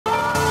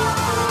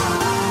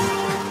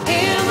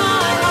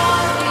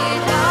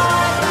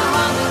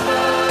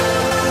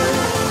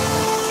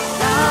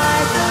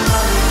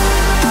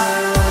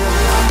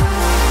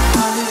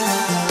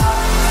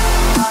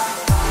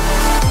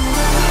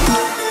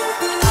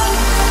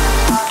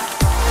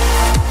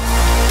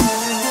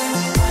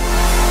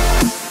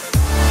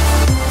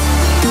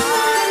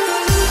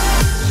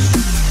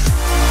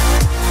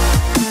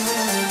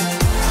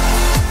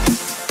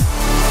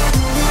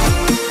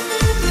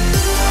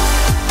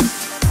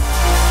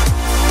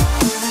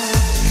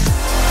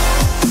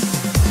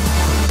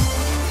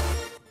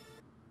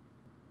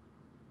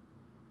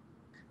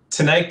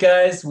Tonight,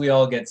 guys, we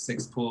all get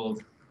six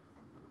pooled.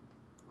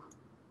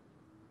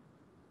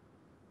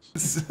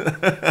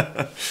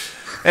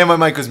 And my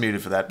mic was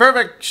muted for that.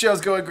 Perfect. Show's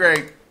going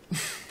great.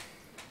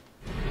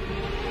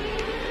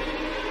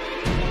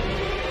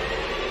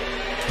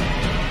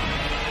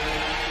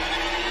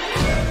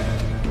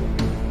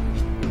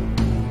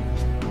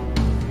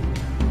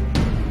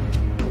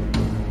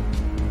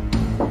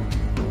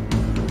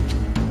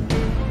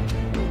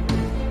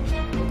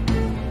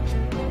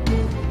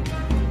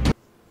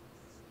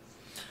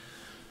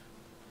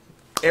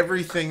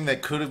 Everything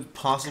that could have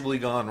possibly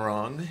gone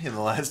wrong in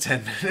the last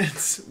 10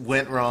 minutes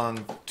went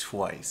wrong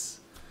twice.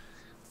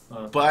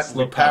 But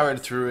we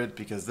powered through it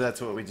because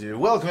that's what we do.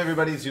 Welcome,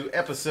 everybody, to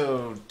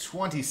episode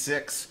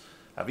 26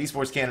 of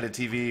Esports Canada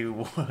TV.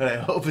 What I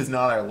hope is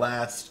not our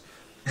last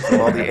of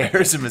all the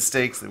errors and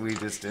mistakes that we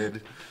just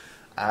did.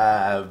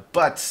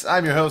 But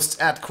I'm your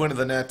host, at Quinn of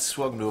the Net.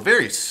 Welcome to a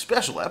very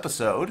special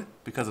episode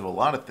because of a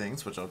lot of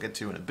things, which I'll get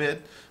to in a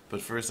bit.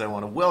 But first, I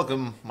want to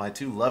welcome my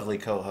two lovely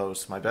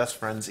co-hosts, my best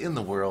friends in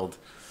the world,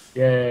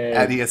 Yay.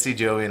 at ESC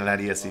Joey and at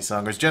ESC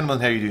Songers.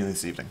 Gentlemen, how are you doing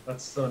this evening?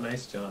 That's so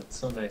nice, John.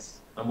 So nice.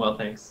 I'm well,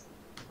 thanks.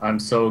 I'm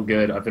so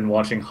good. I've been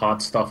watching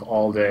hot stuff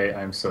all day.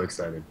 I'm so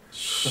excited.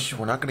 Shh,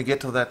 we're not going to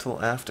get to that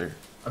till after.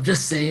 I'm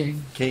just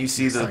saying. Can't you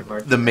see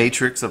the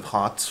matrix of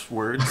hot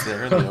words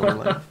there in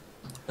the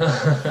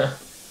overlay?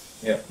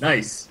 Yeah.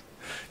 Nice.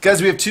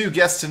 Guys, we have two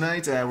guests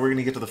tonight. We're going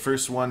to get to the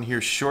first one here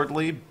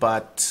shortly,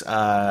 but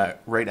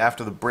right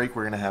after the break,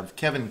 we're going to have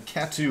Kevin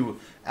Katu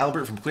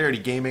Albert from Clarity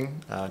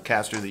Gaming,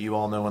 caster that you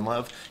all know and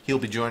love. He'll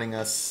be joining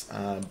us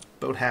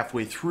about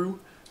halfway through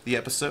the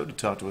episode to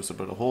talk to us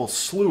about a whole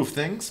slew of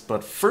things.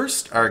 But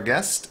first, our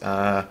guest,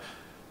 a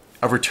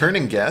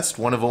returning guest,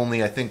 one of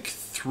only, I think,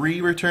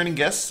 3 returning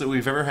guests that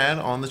we've ever had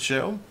on the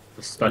show.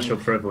 A special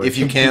privilege. If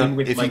you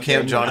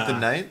count Jonathan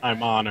Knight.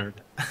 I'm honored.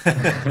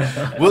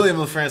 William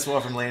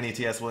Lefrancois from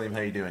LanETS. William, how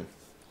are you doing?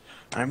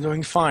 I'm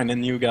doing fine,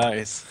 and you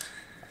guys?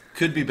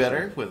 Could be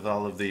better with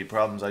all of the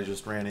problems I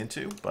just ran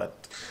into,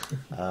 but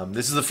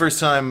this is the first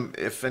time,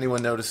 if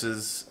anyone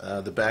notices,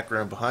 the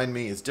background behind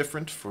me is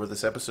different for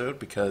this episode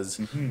because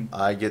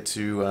I get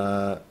to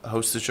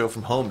host the show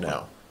from home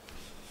now.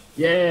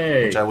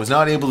 Yay! Which I was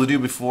not able to do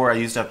before. I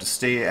used to have to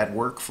stay at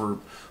work for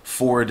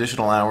 4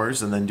 additional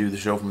hours and then do the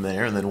show from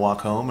there and then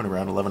walk home at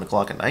around 11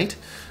 o'clock at night.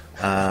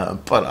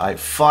 But I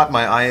fought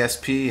my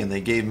ISP and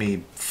they gave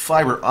me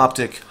fiber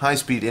optic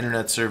high-speed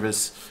internet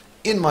service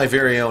in my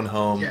very own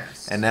home.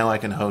 Yes. And now I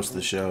can host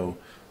the show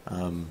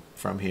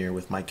from here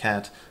with my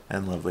cat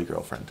and lovely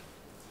girlfriend.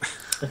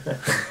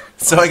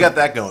 So I got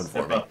that going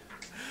for me.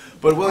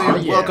 But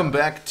William, welcome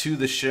back to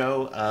the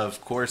show.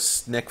 Of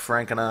course, Nick,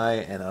 Frank, and I,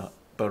 and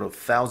about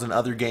 1,000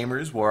 other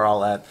gamers were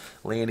all at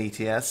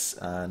LanETS,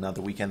 not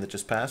the weekend that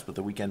just passed, but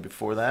the weekend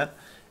before that.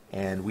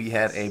 And we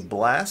had a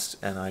blast,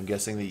 and I'm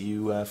guessing that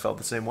you felt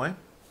the same way?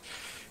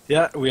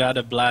 Yeah, we had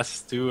a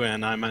blast too,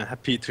 and I'm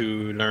happy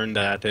to learn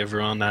that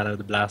everyone had a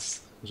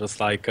blast just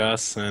like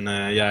us. And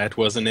yeah, it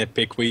was an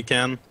epic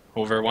weekend,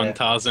 over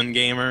 1,000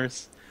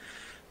 gamers.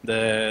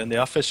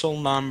 The official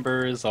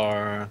numbers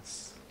are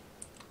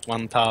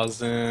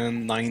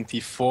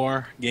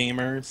 1,094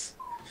 gamers.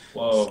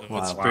 Whoa. So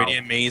it's pretty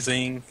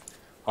amazing.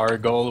 Our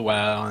goal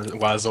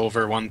was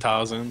over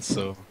 1,000,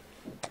 so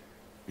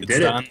it's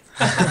done.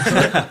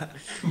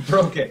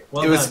 Broke it.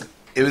 Well done.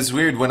 It was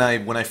weird when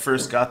I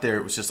first got there.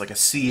 It was just like a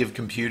sea of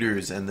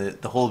computers, and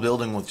the whole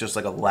building was just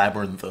like a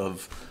labyrinth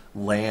of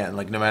LAN.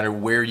 Like no matter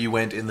where you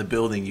went in the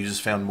building, you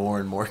just found more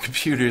and more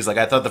computers. Like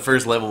I thought the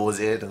first level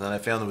was it, and then I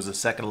found there was a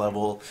second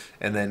level,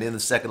 and then in the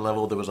second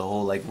level there was a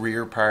whole like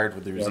rear part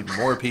where there was even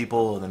more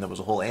people, and then there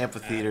was a whole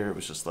amphitheater. It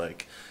was just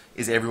like,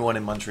 is everyone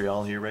in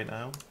Montreal here right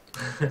now?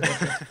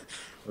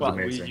 Well,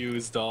 we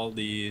used all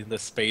the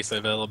space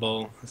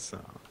available, so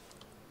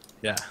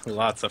yeah,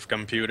 lots of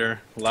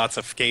computer, lots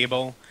of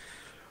cable.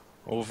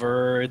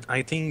 Over,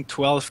 I think,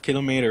 12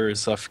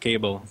 kilometers of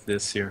cable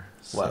this year.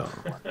 So Wow.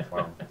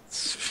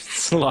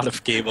 it's a lot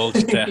of cable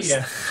to test.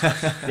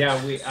 Yeah,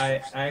 I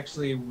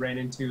actually ran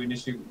into an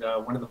issue.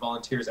 One of the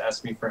volunteers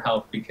asked me for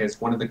help because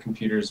one of the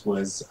computers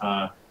was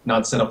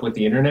not set up with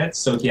the internet,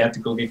 so he had to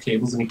go get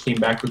cables, and he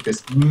came back with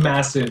this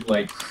massive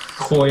like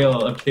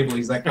coil of cable.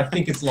 He's like, I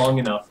think it's long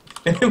enough.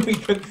 And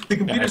the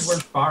computers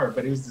weren't far,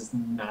 but it was this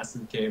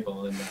massive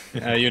cable, and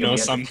you know,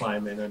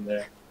 climb in and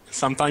there.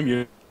 Sometimes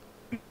you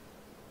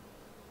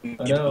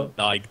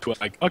like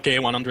okay,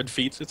 100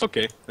 feet, it's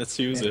okay, let's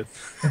use it.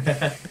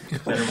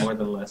 Better more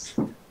than less.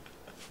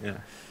 Yeah.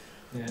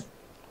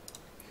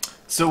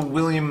 So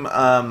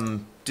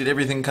William, did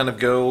everything kind of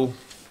go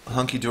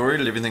hunky-dory?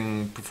 Did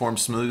everything perform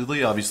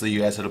smoothly? Obviously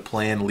you guys had a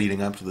plan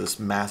leading up to this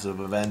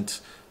massive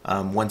event.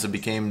 Once it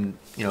became,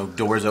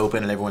 doors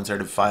open and everyone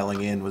started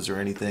filing in, was there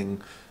anything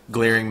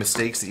glaring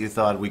mistakes that you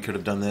thought we could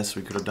have done this,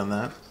 we could have done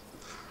that?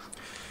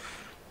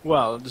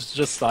 Well,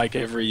 just like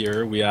every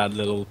year, we had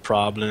little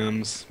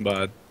problems,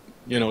 but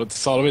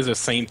it's always the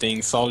same thing.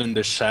 It's all in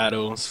the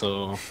shadow,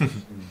 so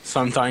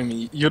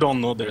sometimes you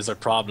don't know there's a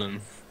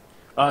problem.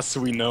 Us,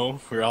 we know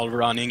we're all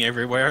running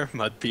everywhere,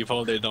 but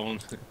people they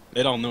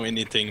don't know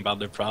anything about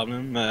the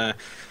problem.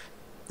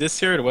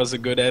 This year it was a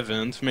good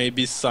event.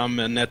 Maybe some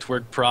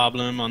network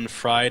problem on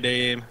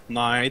Friday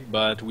night,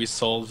 but we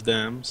solved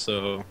them.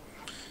 So,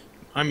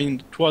 I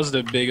mean, it was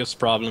the biggest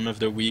problem of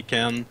the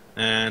weekend.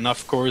 And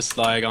of course,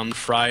 like on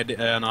Friday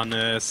and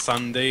on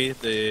Sunday,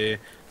 the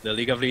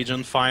League of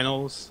Legends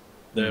finals,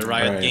 the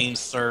Riot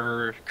Games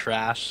server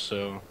crashed.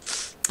 So.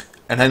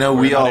 And I know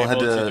we all had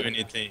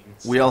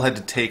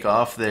to take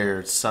off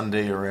there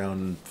Sunday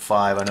around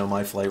 5. I know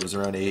my flight was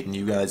around 8, and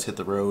you guys hit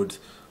the road.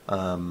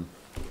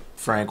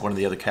 Frank, one of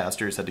the other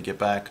casters, had to get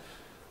back.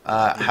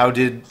 How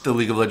did the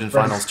League of Legends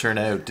finals turn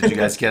out? Did you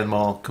guys get them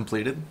all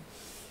completed?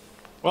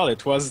 Well,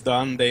 it was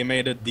done. They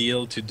made a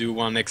deal to do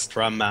one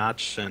extra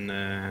match, and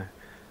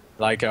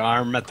like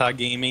our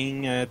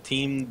metagaming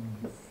team,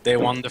 they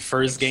won the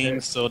first game,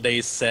 so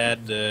they said,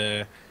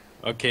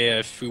 okay,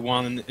 if we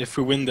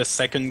win the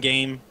second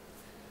game,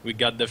 we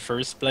got the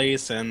first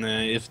place, and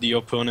if the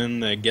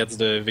opponent gets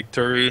the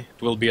victory,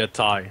 it will be a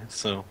tie.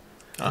 So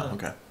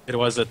okay. It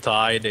was a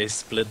tie. They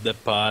split the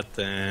pot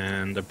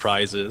and the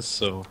prizes,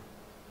 so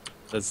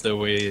that's the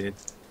way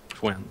it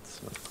went.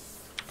 So.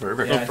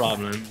 Perfect. No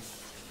problem.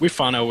 We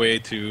found a way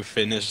to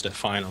finish the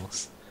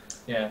finals.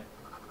 Yeah.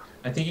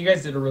 I think you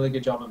guys did a really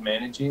good job of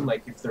managing,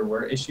 like, if there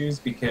were issues,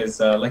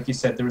 because, like you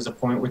said, there was a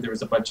point where there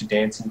was a bunch of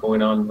dancing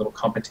going on, little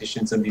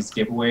competitions and these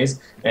giveaways,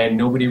 and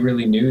nobody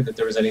really knew that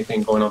there was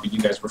anything going on, but you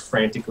guys were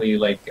frantically,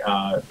 like,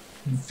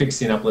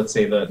 fixing up, let's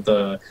say,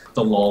 the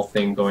lull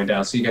thing going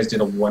down. So you guys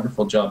did a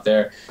wonderful job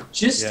there.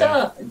 Just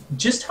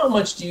how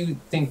much do you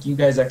think you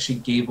guys actually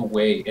gave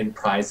away in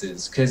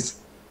prizes? Because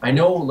I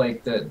know,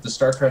 like, the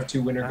StarCraft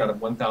 2 winner got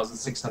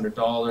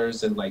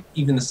 $1,600, and, like,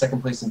 even the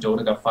second place in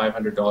Dota got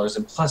 $500,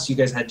 and plus you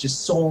guys had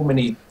just so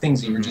many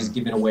things that you were just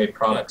giving away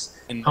products.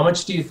 And how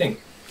much do you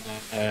think?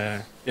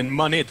 In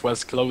money, it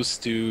was close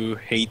to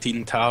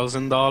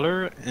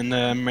 $18,000. In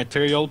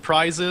material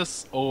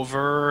prizes,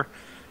 over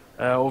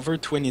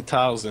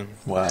 $20,000.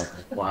 Wow.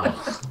 Wow.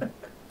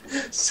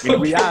 So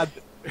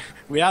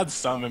we had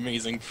some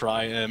amazing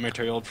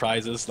material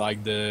prizes,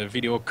 like the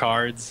video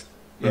cards.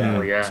 Yeah.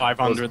 Oh, yeah.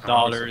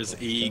 $500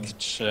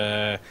 each.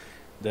 The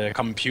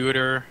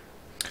computer.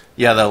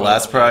 Yeah, that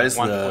last prize,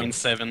 the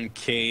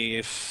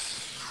 1.7K.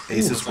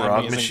 Asus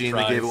ROG machine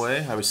prize. they gave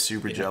away. I was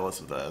super jealous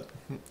of that.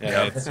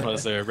 Yeah, it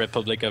was a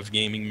Republic of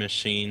Gaming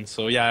machine.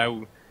 So yeah,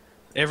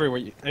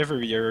 every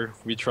year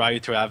we try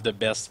to have the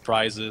best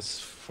prizes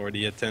for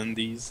the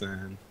attendees,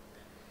 and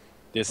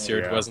this year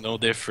it was no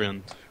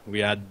different.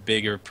 We had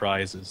bigger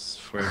prizes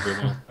for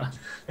everyone.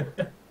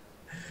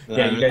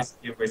 Yeah, you guys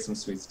gave away some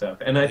sweet stuff,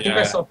 and I think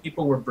I saw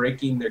people were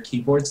breaking their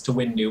keyboards to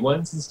win new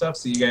ones and stuff.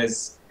 So you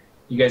guys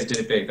did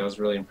it big. That was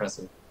really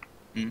impressive.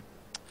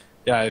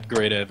 Yeah, I had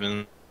great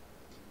event.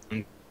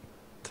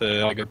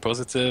 I got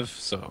positive,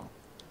 so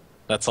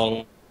that's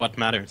all what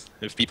matters.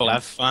 If people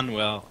have fun,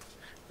 well,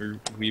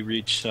 we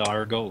reach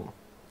our goal.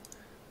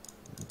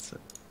 That's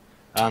it.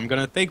 I'm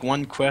gonna take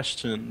one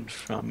question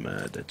from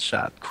the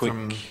chat. Quick.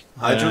 From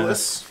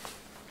Hydralis?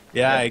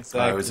 Yeah,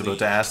 exactly. I was about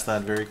to ask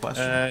that very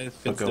question.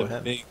 If it's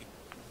the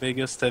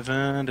biggest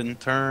event in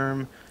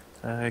term,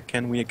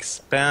 can we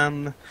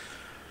expand?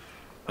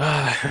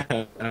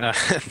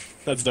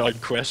 That's the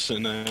hard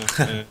question.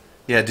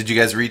 Yeah, did you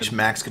guys reach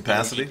max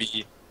capacity?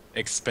 Maybe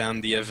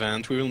expand the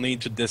event. We will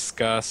need to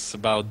discuss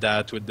about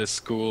that with the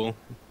school.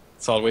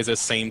 It's always the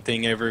same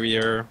thing every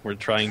year. We're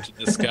trying to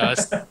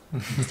discuss to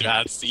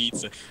add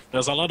seats.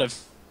 There's a lot of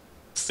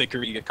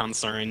security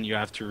concern. You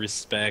have to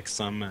respect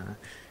some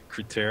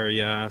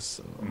criteria.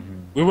 So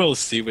we will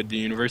see with the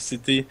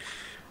university.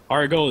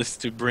 Our goal is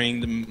to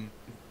bring them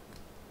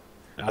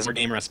as more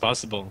gamer as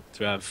possible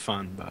to have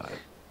fun, but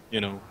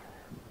you know,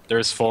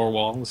 there's 4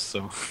 walls,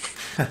 so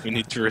we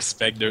need to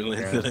respect their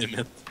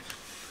limit.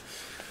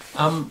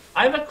 I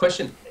have a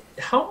question.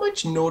 How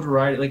much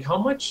notoriety, like how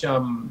much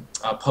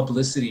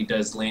publicity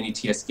does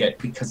LanETS get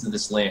because of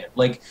this LAN?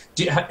 Like,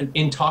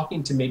 in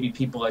talking to maybe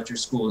people at your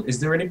school, is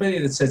there anybody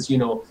that says, you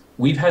know,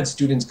 we've had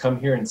students come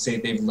here and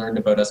say they've learned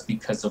about us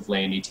because of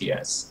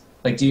LanETS?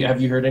 Like, have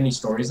you heard any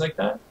stories like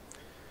that?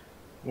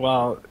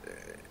 Well,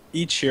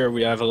 each year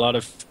we have a lot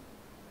of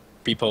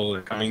people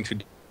coming to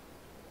the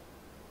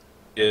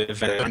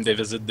event and they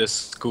visit this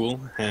school,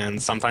 and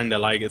sometimes they're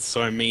like, it's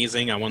so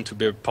amazing, I want to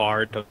be a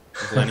part of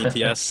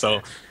LanETS.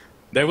 So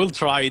they will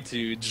try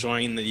to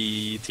join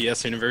the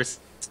TS University.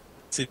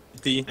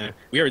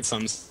 We heard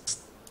some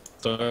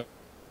stories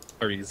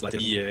like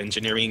the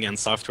engineering and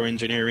software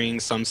engineering.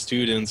 Some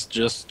students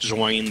just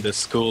joined the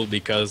school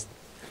because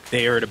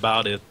they heard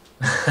about it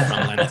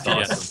from LanETS.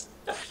 Awesome.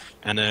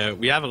 And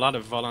we have a lot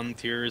of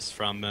volunteers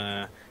from,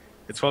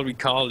 it's what we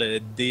call a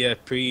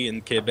DAP in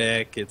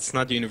Quebec. It's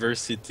not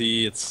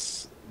university,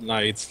 it's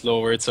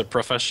lower, it's a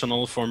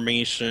professional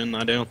formation.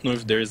 I don't know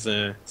if there's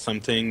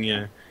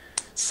something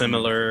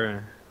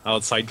similar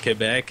outside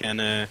Quebec,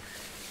 and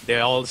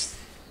they're all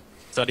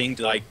studying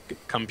like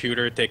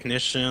computer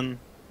technician,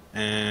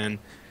 and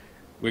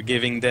we're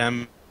giving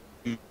them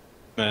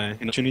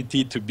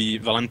opportunity to be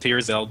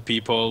volunteers, help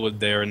people with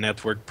their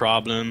network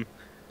problem.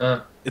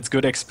 It's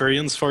good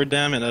experience for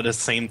them, and at the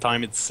same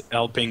time, it's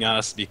helping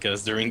us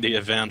because during the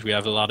event we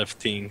have a lot of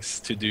things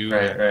to do.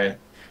 Right.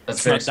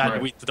 It's not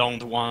that we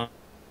don't want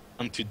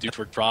to do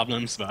network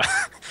problems, but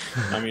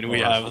I mean, we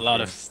have a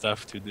lot of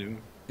stuff to do.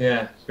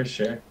 Yeah, for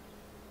sure.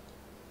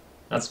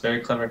 That's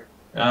very clever.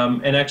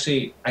 And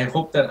actually, I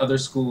hope that other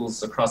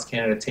schools across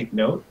Canada take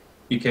note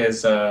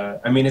because,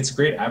 I mean, it's a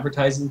great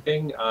advertising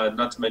thing,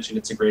 not to mention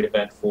it's a great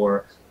event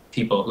for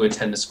people who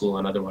attend the school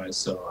and otherwise.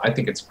 So I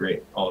think it's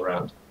great all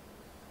around.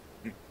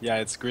 Yeah,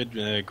 it's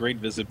great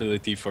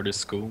visibility for the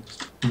school.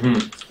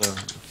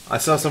 I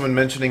saw someone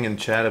mentioning in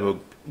chat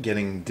about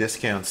getting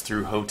discounts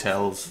through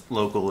hotels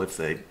local if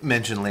they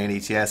mention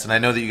LanETS, and I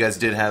know that you guys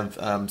did have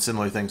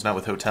similar things, not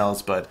with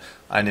hotels, but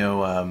I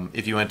know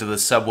if you went to the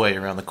Subway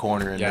around the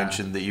corner and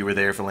mentioned that you were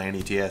there for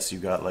LanETS, you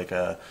got like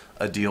a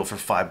deal for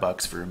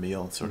 $5 for a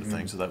meal sort of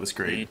thing, so that was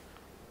great.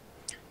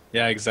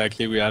 Yeah,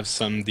 exactly. We have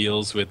some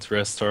deals with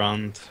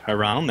restaurants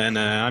around, and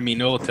I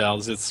mean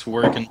hotels, it's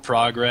work in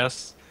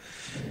progress.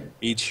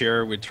 Each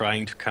year we're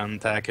trying to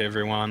contact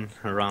everyone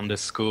around the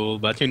school,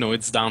 but you know,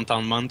 it's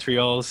downtown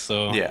Montreal,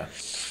 so yeah.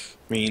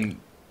 I mean,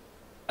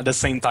 at the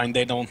same time,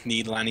 they don't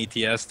need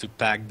LanETS to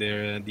pack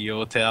the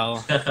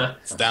hotel.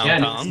 It's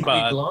downtown, and it's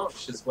but Nuit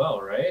Blanche as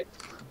well, right?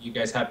 You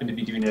guys happen to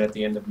be doing it at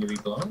the end of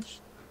Nuit Blanche.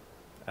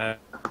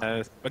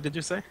 What did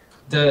you say?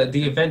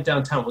 The event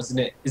downtown,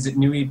 wasn't it? Is it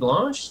Nuit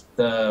Blanche,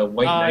 the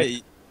white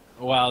night?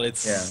 Well,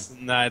 it's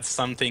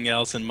something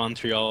else in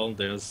Montreal.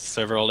 There's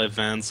several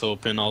events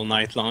open all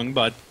night long,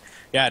 but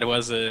yeah, it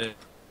was a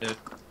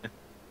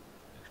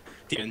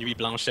Nuit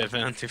Blanche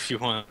event, if you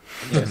want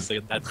to say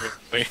it that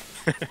way.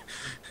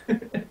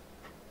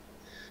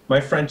 My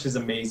French is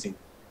amazing.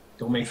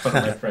 Don't make fun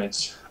of my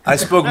French. I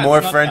spoke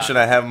more French than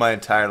I have my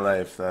entire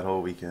life that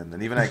whole weekend,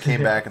 and even I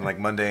came back and like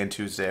Monday and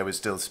Tuesday, I was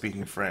still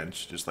speaking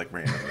French, just like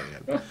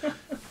randomly,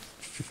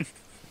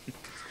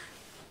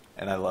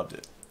 and I loved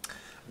it.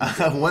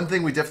 One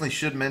thing we definitely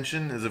should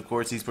mention is, of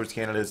course, Esports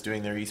Canada is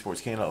doing their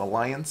Esports Canada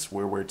Alliance,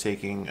 where we're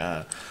taking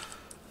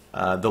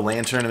the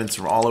LAN tournaments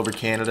from all over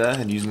Canada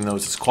and using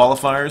those as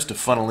qualifiers to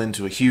funnel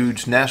into a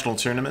huge national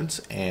tournament.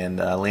 And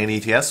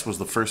LanETS was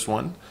the first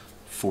one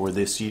for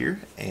this year,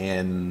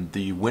 and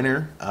the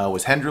winner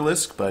was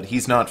Henderlisk, but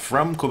he's not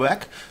from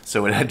Quebec,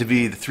 so it had to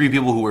be the three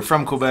people who were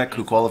from Quebec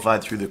who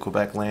qualified through the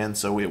Quebec LAN.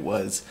 So it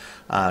was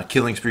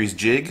Killing Spree's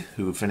Jig,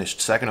 who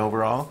finished second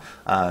overall,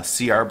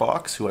 CR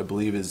Box, who I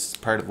believe is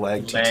part of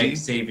Lag TT.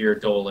 Xavier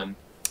Dolan.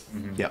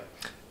 Yep.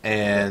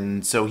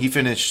 And so he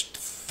finished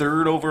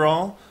third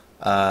overall,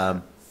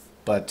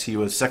 but he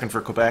was second for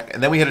Quebec.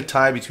 And then we had a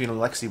tie between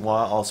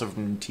Lefrancois, also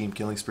from Team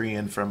Killing Spree,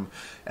 and from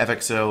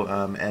FXO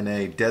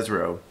NA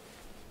Desro.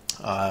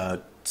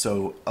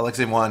 So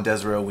Lefrancois and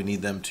Desro, we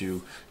need them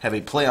to have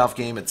a playoff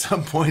game at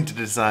some point to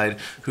decide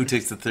who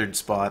takes the third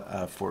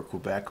spot for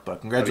Quebec.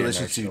 But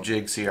congratulations to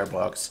Jig, CR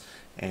Box,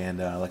 and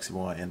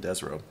Lefrancois and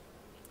Desro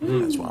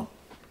as well.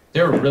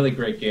 They were really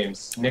great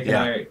games. Nick and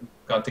I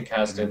got to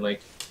cast in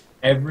like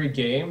every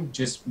game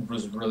just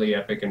was really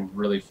epic and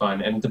really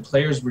fun. And the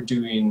players were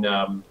doing,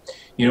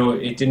 you know,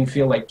 it didn't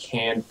feel like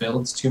canned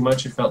builds too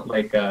much. It felt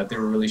like they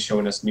were really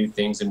showing us new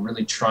things and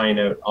really trying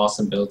out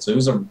awesome builds. So it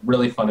was a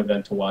really fun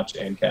event to watch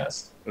and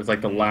cast. It was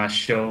like the last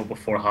show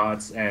before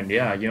HOTS, and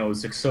yeah, you know, it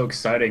was like so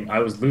exciting. I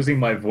was losing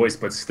my voice,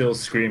 but still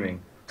screaming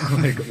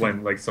like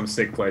when like some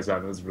sick plays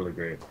happened. It was really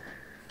great.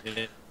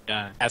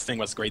 Yeah, casting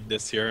was great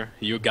this year.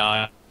 You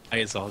guys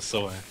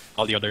also,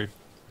 all the other.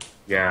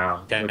 Yeah,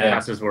 the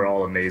casters were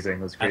all amazing.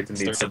 It was great to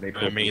meet some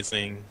people.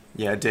 Amazing.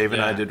 Yeah, Dave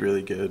and I did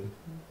really good.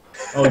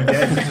 Oh,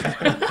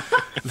 yeah.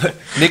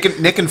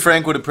 Nick and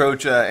Frank would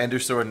approach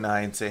Endersword and I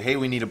and say, "Hey,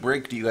 we need a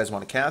break. Do you guys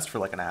want to cast for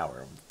like an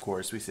hour?" Of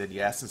course, we said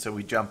yes, and so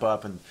we jump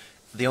up, and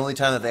the only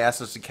time that they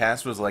asked us to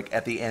cast was like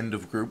at the end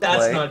of group play.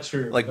 That's not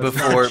true. Like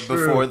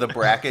before the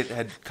bracket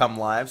had come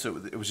live, so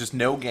it was just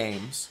no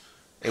games.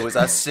 It was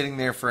us sitting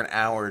there for an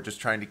hour just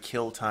trying to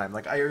kill time.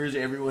 Like, I urge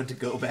everyone to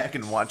go back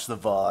and watch the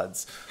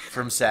VODs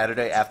from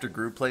Saturday after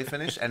group play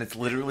finished, and it's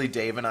literally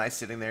Dave and I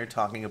sitting there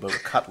talking about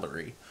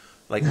cutlery.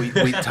 Like,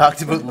 we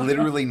talked about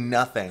literally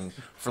nothing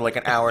for like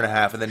an hour and a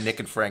half, and then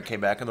Nick and Frank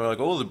came back, and they're like,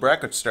 "Oh, the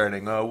bracket's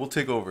starting. We'll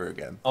take over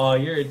again." Oh,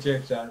 you're a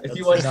jerk, John. If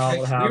you want,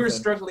 we were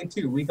struggling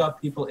too. We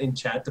got people in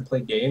chat to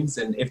play games,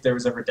 and if there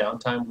was ever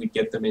downtime, we'd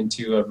get them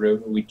into a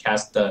room and we'd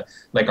cast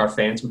like our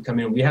fans would come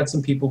in. We had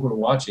some people who were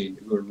watching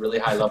who were really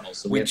high level.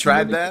 So we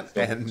tried that,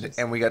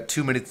 and we got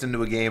 2 minutes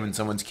into a game, and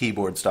someone's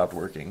keyboard stopped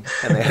working,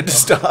 and they had to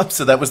stop.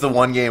 So that was the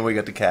one game we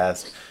got to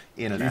cast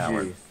in an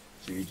hour.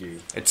 GG.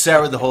 It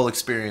soured the whole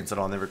experience,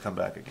 and I'll never come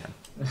back again.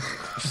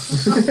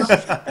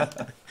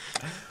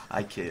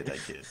 I kid.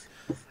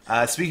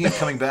 Speaking of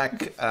coming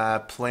back,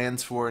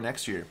 plans for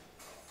next year.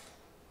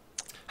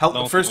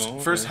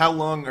 First, how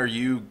long are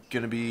you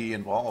going to be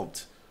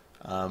involved?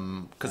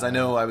 Because I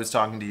know I was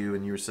talking to you,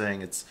 and you were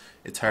saying it's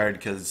hard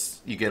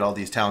because you get all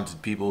these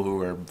talented people who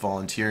are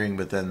volunteering,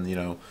 but then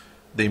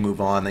they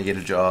move on, they get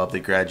a job, they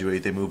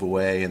graduate, they move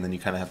away, and then you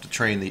kind of have to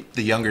train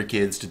the younger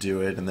kids to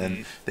do it, and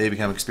then they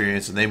become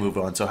experienced and they move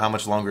on. So how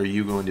much longer are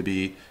you going to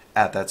be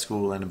at that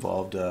school and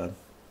involved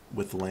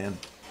with the LAN?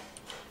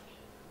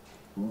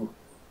 Ooh,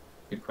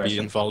 good question.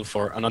 Be involved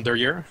for another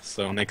year,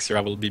 so next year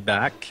I will be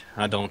back.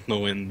 I don't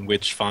know in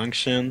which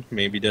function,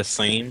 maybe the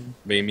same,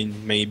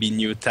 maybe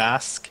new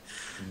task.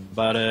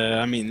 But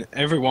I mean,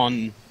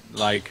 everyone,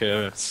 like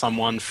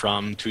someone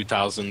from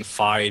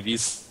 2005,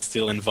 is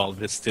still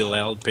involved, is still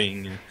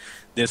helping.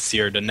 This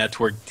year, the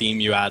network team,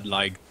 you had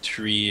like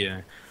 3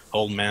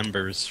 old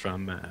members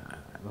from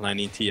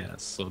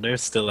LanETS, so they're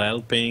still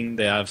helping.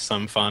 They have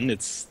some fun.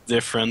 It's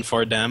different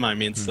for them. I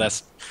mean, it's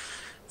less.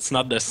 It's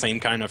not the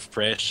same kind of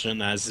pressure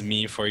as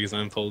me, for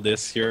example,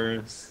 this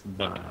year.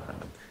 But I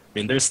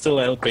mean, they're still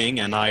helping,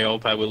 and I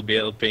hope I will be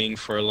helping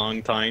for a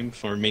long time,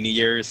 for many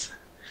years,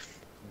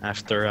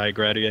 after I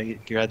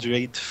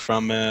graduate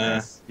from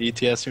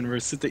ETS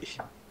University.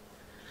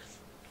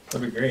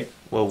 That'd be great.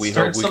 Well, we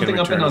start hope we something can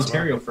up in return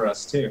Ontario for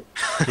us too.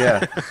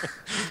 Yeah,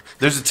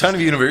 there's a ton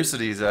of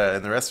universities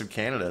in the rest of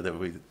Canada that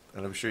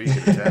I'm sure you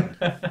could attend.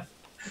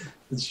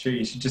 That's true.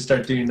 You should just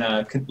start doing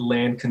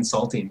LAN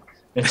consulting.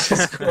 And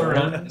just go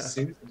around in a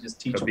suit and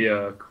just teach. That'd be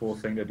a cool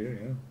thing to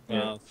do, yeah.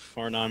 Well,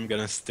 for now I'm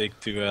gonna stick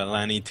to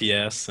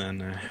LanETS,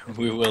 and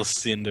we will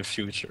see in the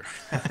future.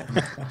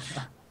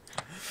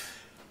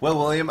 Well,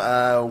 William,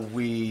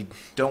 we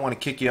don't want to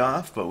kick you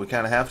off, but we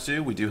kind of have to.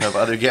 We do have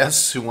other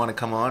guests who want to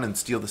come on and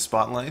steal the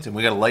spotlight, and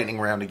we got a lightning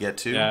round to get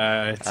to.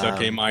 Yeah, it's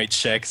okay. My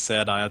check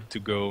said I had to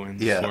go in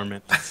 4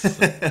 minutes. So.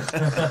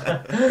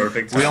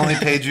 Perfect. We only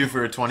paid you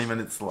for a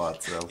 20-minute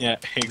slot, so. Yeah,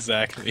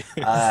 exactly.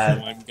 So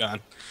I'm gone.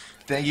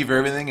 Thank you for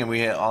everything, and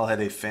we all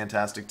had a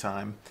fantastic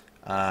time.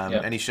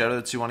 Any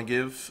shout-outs you want to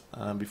give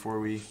before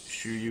we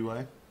shoo you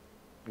away?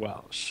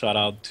 Well, shout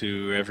out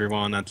to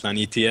everyone at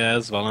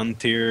LanETS,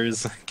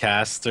 volunteers,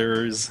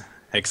 casters,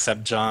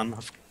 except John,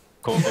 of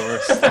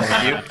course.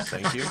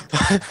 Thank you.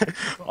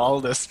 All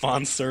the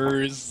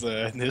sponsors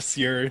this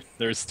year,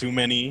 there's too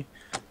many.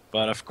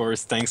 But of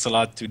course, thanks a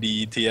lot to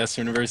the ETS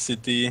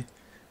University. I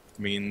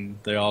mean,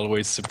 they're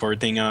always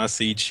supporting us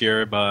each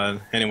year. But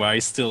anyway, I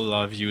still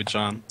love you,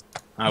 John.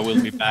 I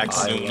will be back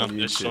soon on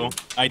the show.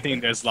 I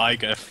think there's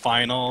like a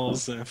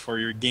finals for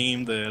your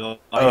game. The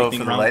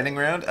lightning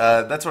round?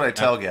 That's what I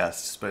tell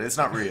guests, but it's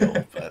not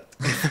real. But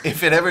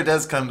if it ever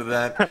does come to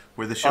that,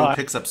 where the show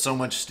picks up so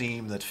much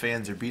steam that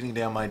fans are beating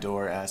down my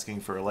door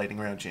asking for a lightning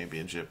round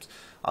championships,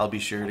 I'll be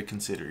sure to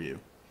consider you.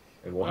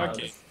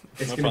 Okay.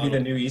 It's going to be the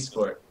new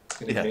esport. It's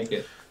going to make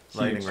it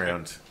lightning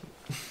round.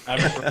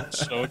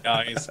 Show,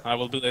 guys. I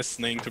will be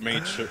listening to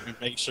make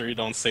sure you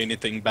don't say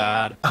anything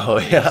bad. Oh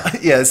yeah.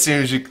 As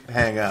soon as you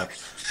hang up.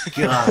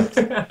 God,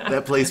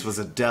 that place was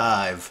a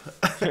dive.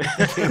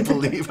 I can't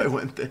believe I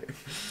went there.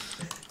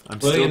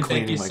 William,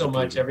 thank you so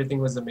much. Everything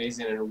was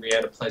amazing, and we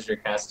had a pleasure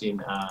casting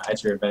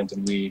at your event,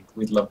 and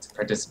we'd love to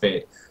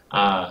participate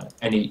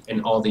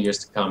in all the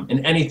years to come.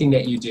 And anything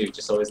that you do,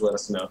 just always let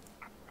us know.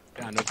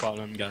 Yeah, no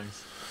problem,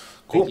 guys.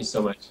 Cool. Thank you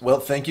so much. Well,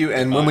 thank you.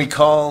 And when we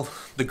call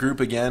the group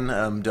again,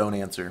 don't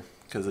answer,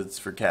 because it's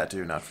for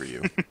Katu, not for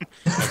you.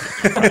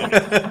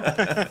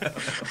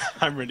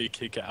 I'm ready to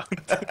kick out.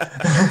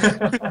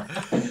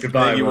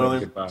 Goodbye, William.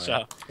 Goodbye.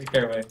 Ciao. Take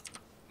care, man.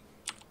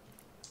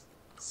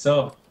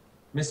 So,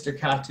 Mr.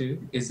 Katu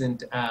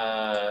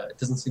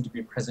doesn't seem to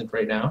be present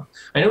right now.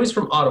 I know he's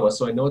from Ottawa,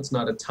 so I know it's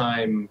not a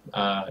time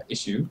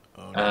issue.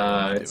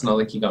 It's not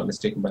like he got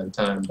mistaken by the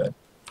time, but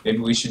maybe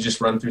we should just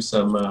run through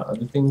some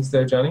other things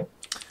there, Johnny.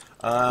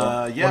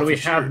 What do we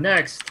have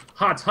next?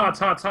 Hots.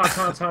 Thanks,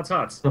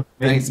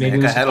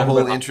 Nick. I had a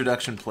whole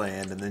introduction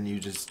planned, and then you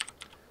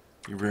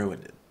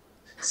ruined it.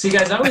 See,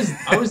 guys, I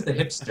was the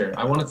hipster.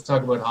 I wanted to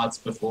talk about HOTS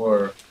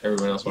before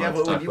everyone else wanted to talk about it.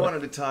 Yeah, but when you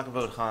wanted to talk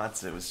about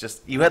HOTS, it was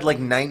just, you had like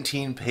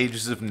 19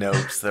 pages of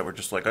notes that were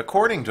just like,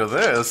 according to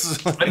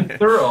this. I'm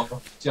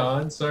thorough,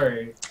 John.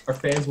 Sorry. Our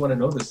fans want to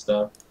know this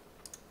stuff.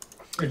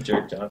 You're a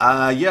jerk, John.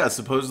 Yeah,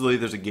 supposedly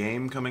there's a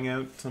game coming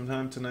out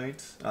sometime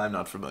tonight. I'm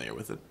not familiar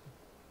with it.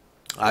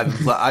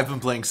 I've been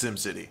playing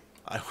SimCity.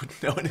 I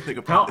wouldn't know anything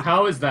about it.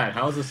 How is that?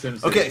 How is the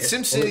SimCity? Okay,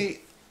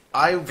 SimCity,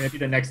 Maybe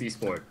the next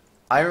esport.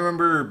 I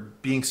remember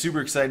being super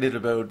excited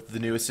about the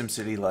newest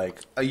SimCity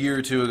like a year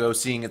or two ago,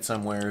 seeing it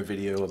somewhere, a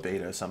video, a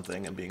beta,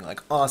 something, and being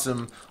like,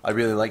 awesome, I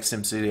really like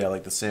SimCity, I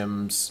like The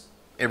Sims,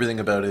 everything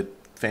about it,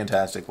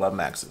 fantastic, love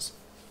Maxis.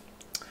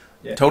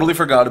 Yeah. Totally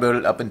forgot about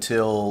it up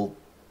until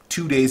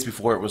 2 days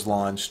before it was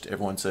launched.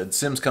 Everyone said,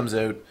 Sims comes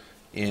out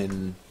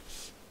in...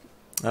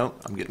 Oh,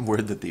 I'm getting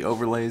word that the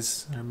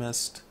overlays are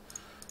messed.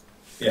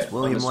 Yeah,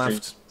 William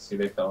left. See,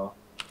 they fell off.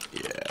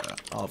 Yeah.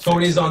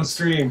 Tony's on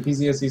stream.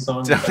 PZSE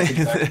song. That's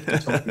exactly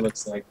what Tony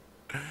looks like.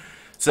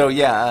 So,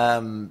 yeah,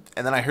 and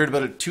then I heard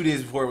about it 2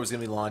 days before it was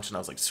going to be launched, and I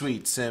was like,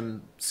 sweet,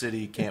 Sim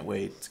City, can't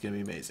wait, it's going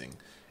to be amazing.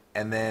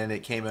 And then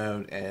it came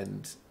out,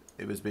 and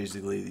it was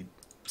basically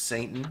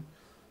Satan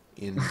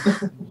in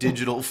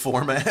digital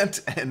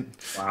format, and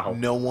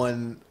no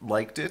one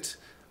liked it.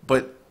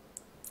 But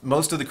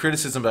most of the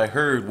criticism I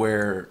heard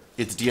where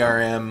it's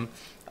DRM,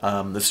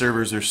 the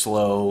servers are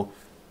slow,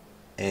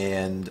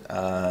 and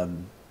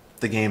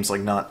the game's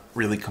like not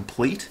really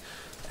complete.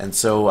 And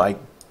so I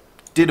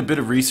did a bit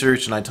of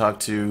research, and I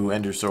talked to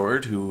Ender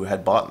Sword, who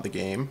had bought the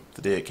game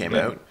the day it came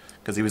out,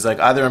 because he was like,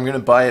 either I'm going to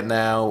buy it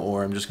now,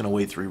 or I'm just going to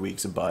wait 3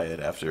 weeks and buy it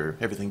after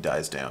everything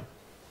dies down.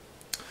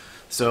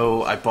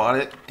 So I bought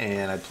it,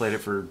 and I played it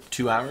for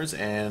 2 hours,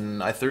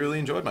 and I thoroughly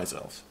enjoyed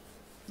myself.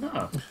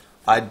 Oh.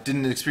 I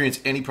didn't experience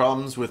any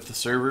problems with the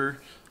server.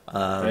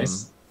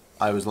 Nice.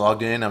 I was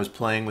logged in. I was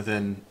playing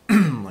within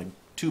like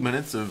 2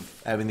 minutes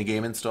of having the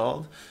game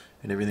installed,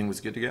 and everything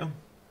was good to go.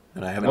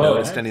 And I haven't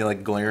noticed any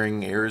like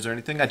glaring errors or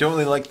anything. I don't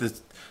really like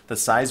the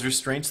size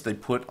restraints they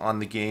put on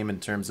the game in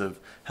terms of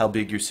how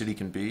big your city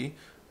can be.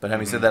 But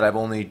having said that, I've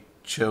only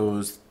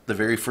chose the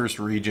very first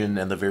region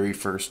and the very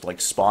first like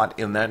spot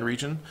in that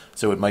region,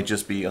 so it might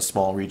just be a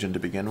small region to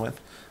begin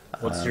with.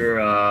 What's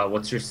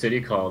your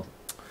city called?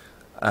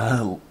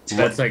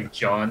 That's like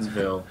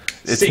Johnsville.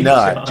 It's Saint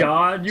not.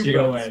 John, you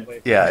go.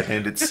 Yeah,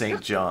 and it's St.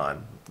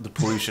 John. The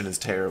pollution is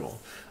terrible.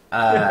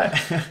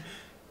 I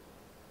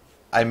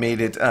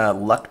made it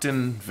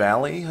Luckton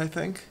Valley, I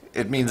think.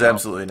 It means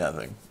absolutely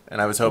nothing.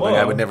 And I was hoping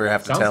I would never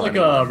have to tell anyone.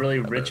 anyone. Sounds like a really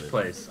rich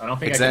place. I don't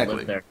think I could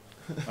live there.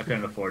 I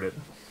couldn't afford it.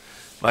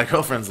 My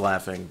girlfriend's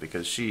laughing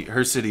because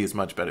her city is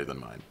much better than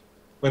mine.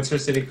 What's her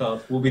city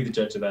called? We'll be the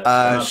judge of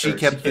that. She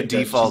kept the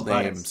default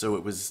name, so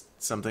it was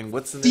something.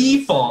 What's the name?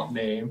 Default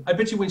name? I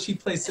bet you when she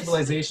plays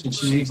Civilization,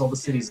 she leaves all the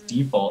cities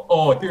default.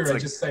 Oh, here, I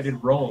just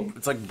cited Rome.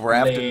 It's like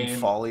Brafton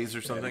Follies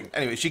or something.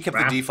 Anyway, she kept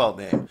the default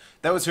name.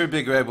 That was her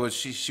big gripe, was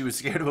she was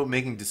scared about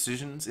making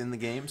decisions in the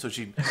game, so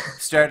she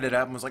started it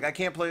up and was like, I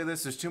can't play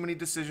this, there's too many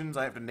decisions,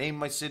 I have to name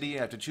my city,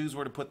 I have to choose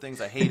where to put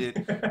things, I hate it.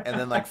 And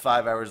then like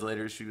 5 hours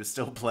later, she was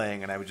still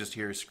playing, and I would just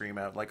hear her scream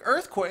out, like,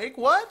 Earthquake,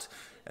 what?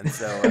 And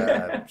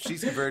so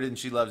she's converted and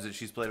she loves it.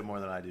 She's played it more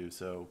than I do.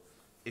 So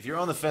if you're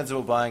on the fence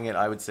about buying it,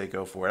 I would say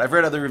go for it. I've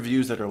read other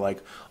reviews that are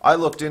like, I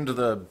looked into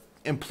the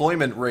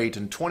employment rate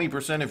and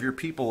 20% of your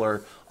people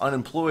are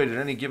unemployed at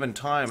any given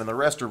time and the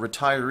rest are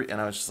retiree.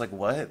 And I was just like,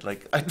 what?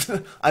 Like,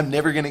 I'm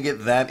never going to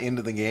get that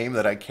into the game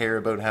that I care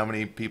about how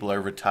many people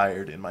are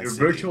retired in my city.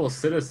 You're virtual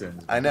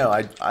citizens. I know.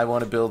 I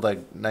want to build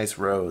like nice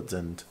roads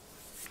and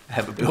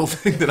have a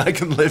building that I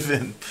can live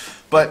in.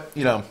 But,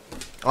 you know,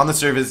 on the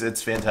surface,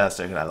 it's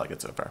fantastic, and I like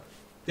it so far.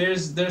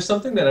 There's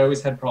something that I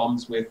always had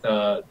problems with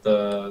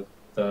the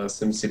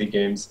SimCity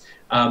games.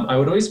 I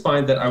would always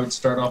find that I would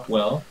start off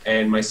well,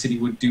 and my city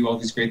would do all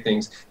these great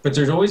things, but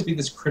there'd always be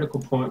this critical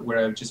point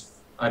where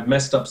I've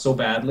messed up so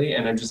badly,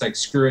 and I'm just like,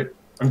 screw it.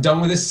 I'm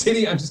done with this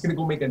city. I'm just going to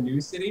go make a new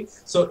city.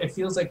 So it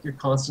feels like you're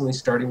constantly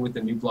starting with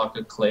a new block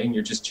of clay and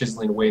you're just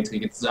chiseling away until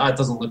you get to, it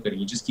doesn't look good.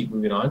 And you just keep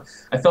moving on.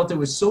 I felt it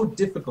was so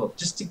difficult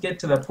just to get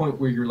to that point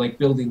where you're like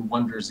building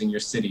wonders in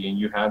your city and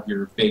you have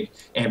your big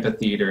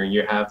amphitheater and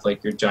you have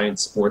like your giant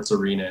sports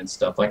arena and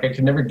stuff. Like I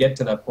could never get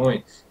to that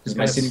point because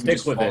my city would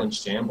just fall in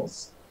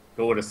shambles.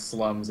 Go to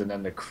slums and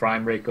then the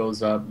crime rate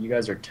goes up. You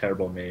guys are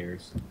terrible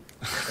mayors.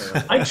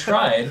 I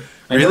tried.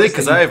 Really?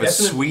 Because I have a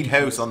sweet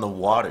house on the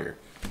water.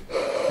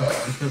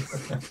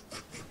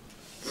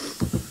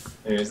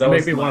 Anyways, you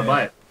make me want to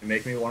buy it. You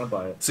make me want to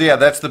buy it. So yeah,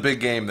 that's the big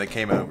game that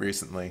came out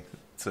recently.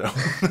 So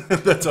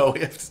that's all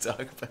we have to talk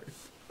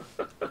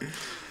about.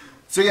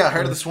 So yeah,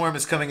 Heart of the Swarm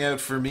is coming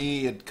out for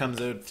me. It comes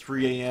out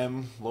 3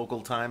 a.m.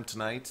 local time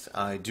tonight.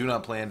 I do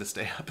not plan to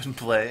stay up and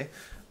play,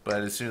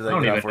 but as soon as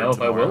I get off work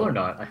tomorrow, I will or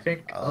not. I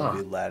think I'll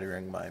be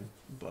laddering my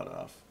butt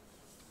off.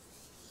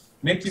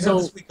 Nick, you have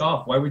this week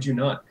off. Why would you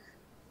not?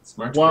 It's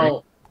March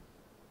break.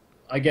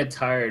 I get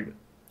tired.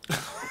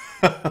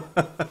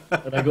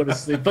 And I go to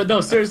sleep. But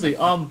no, seriously,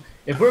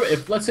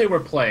 if let's say we're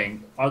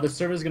playing, are the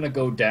servers gonna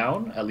go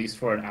down at least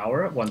for an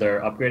hour when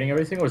they're upgrading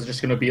everything, or is it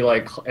just gonna be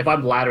like if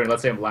I'm laddering,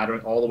 let's say I'm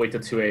laddering all the way to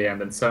 2 a.m.,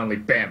 then suddenly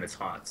bam, it's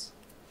HOTS.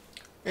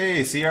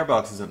 Hey, CR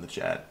Box is in the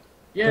chat.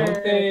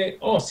 Yay!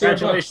 Oh,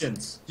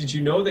 congratulations! Did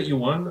you know that you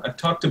won? I've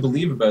talked to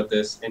Believe about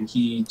this, and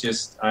he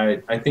just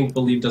I think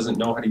Believe doesn't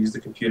know how to use the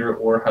computer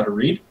or how to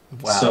read.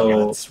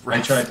 Wow, so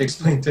I tried to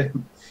explain to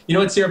him. You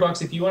know what, Sierra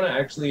Box, if you want to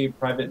actually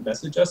private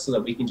message us so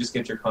that we can just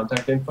get your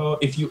contact info,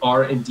 if you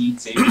are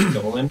indeed Xavier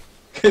Dolan,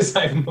 because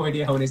I have no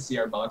idea how many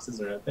CR Boxes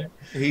are out there.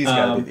 He's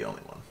got to be the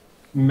only one.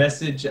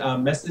 Message the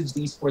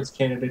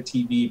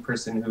EsportsCanadaTV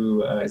person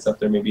who is up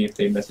there, maybe if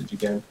they message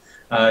again.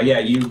 Yeah,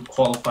 you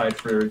qualified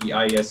for the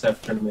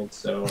IESF tournament,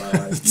 so...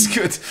 it's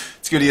good.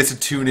 It's good he has to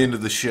tune into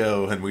the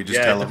show, and we just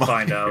tell him.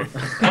 Find out.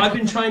 I've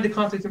been trying to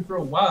contact him for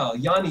a while.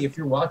 Yanni, if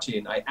you're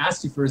watching, I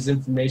asked you for his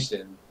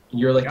information. And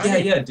you're like,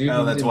 yeah, dude.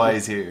 Oh, that's why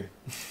he's here.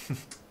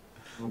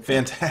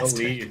 Fantastic.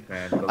 Believe,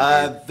 man.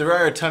 There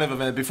are a ton of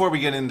events. Before we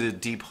get into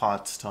deep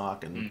HOTS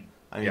talk, and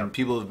I mean,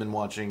 people have been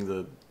watching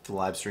the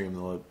live stream,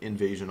 the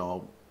invasion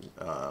all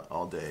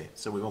day,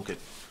 so we won't get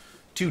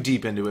too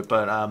deep into it.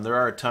 But there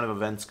are a ton of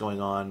events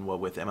going on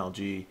with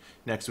MLG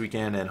next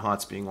weekend and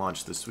HOTS being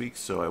launched this week.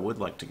 So I would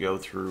like to go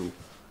through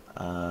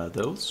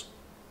those.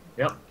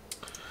 Yep.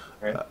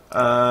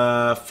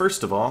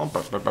 First of all,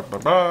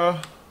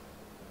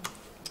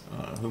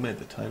 who made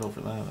the title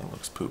for that? That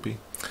looks poopy.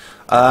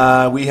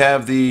 We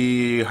have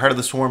the Heart of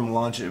the Swarm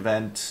launch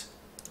event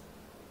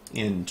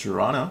in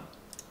Toronto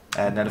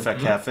at Net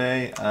Effect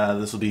Cafe.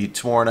 This will be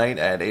tomorrow night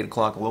at 8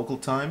 o'clock local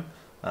time.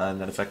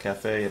 Net Effect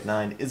Cafe at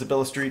 9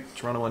 Isabella Street,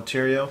 Toronto,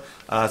 Ontario.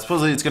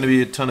 Supposedly it's going to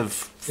be a ton of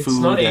food. It's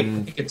not 8, I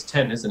think it's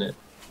 10, isn't it?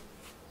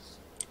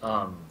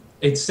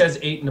 It says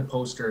 8 in the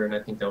poster, and I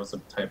think that was a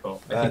typo.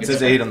 It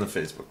says 8 on the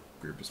Facebook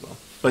group as well.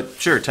 But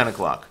sure, 10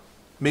 o'clock.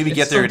 Maybe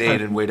get there at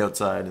 8 and wait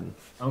outside. And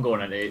I'm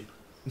going at 8.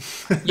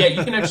 Yeah,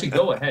 you can actually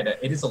go ahead.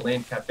 It is a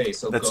LAN cafe,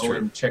 so That's go true.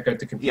 and check out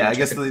the computer. Yeah, I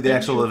guess the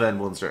actual event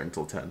won't start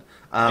until 10.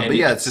 But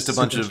yeah, it's just a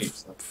bunch of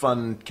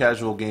fun,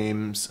 casual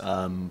games,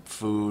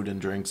 food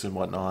and drinks and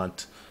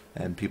whatnot,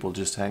 and people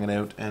just hanging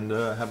out and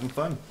having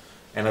fun.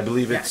 And I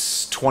believe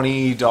it's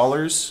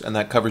 $20, and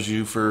that covers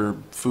you for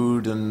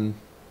food and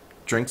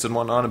drinks and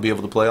whatnot, and be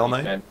able to play all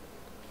night.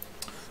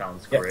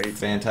 Sounds great.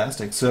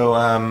 Fantastic. So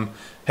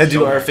head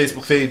to our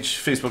Facebook page,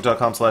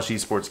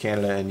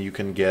 facebook.com/esportscanada, and you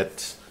can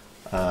get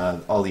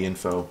all the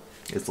info.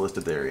 It's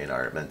listed there in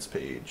our events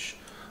page.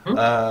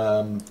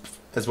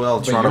 As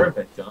well, Toronto. Your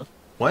event, John?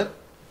 What?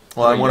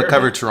 Well, I want to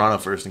cover Toronto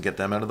first and get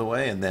them out of the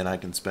way, and then I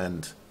can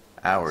spend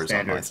hours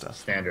on my stuff.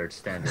 Standard.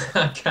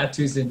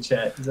 Katu's in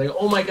chat. He's like,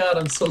 oh my god,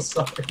 I'm so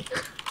sorry.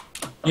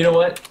 You know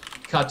what?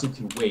 Katu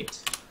can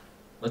wait.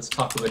 Let's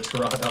talk about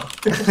Toronto.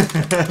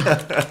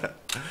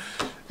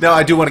 No,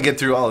 I do want to get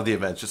through all of the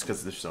events just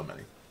because there's so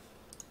many.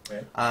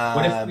 Right.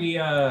 What if we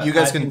you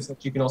guys can... things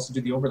that you can also do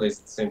the overlays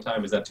at the same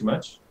time? Is that too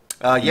much?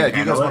 Yeah, if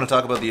you guys want to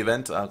talk about the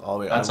event,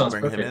 that sounds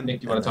bring perfect. him in. Nick,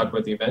 do you want to talk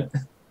about the event?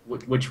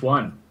 Which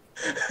one?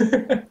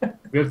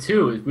 We have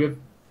two.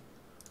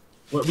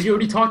 We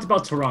already talked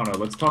about Toronto.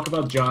 Let's talk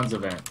about John's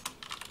event.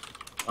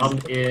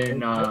 Up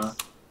in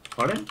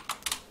pardon?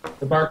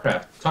 The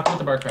Barcraft. Talk about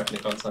the Barcraft,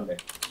 Nick, on Sunday.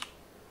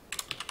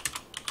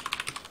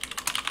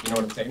 You know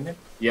what I'm saying, Nick?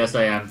 Yes,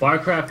 I am.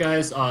 Barcraft,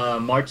 guys,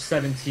 March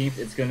 17th,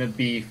 it's going to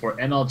be for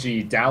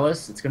NLG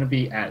Dallas. It's going to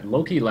be at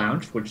Loki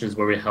Lounge, which is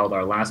where we held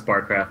our last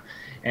Barcraft,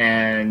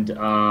 and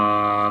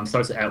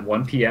starts at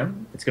 1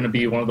 p.m. It's going to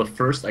be one of the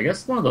first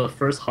HOTS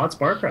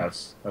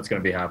Barcrafts that's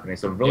going to be happening,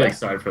 so I'm really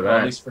excited for that. Well,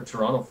 at least for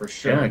Toronto, for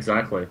sure. Yeah,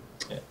 exactly.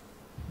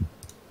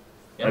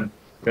 Yeah.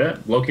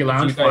 Loki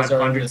Lounge,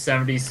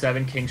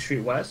 577 King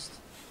Street West.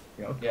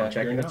 If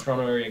you're in the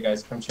Toronto area,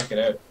 guys, come check it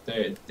out.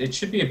 It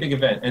should be a big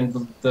event,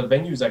 and the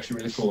venue is actually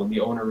really cool, and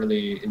the owner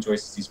really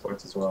enjoys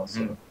esports as well.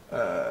 So.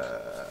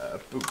 Oh,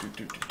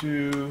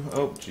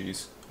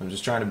 jeez. I'm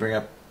just trying to bring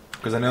up,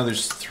 because I know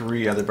there's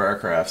 3 other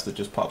Barcrafts that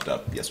just popped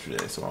up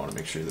yesterday, so I want to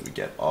make sure that we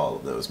get all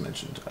of those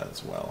mentioned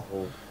as well.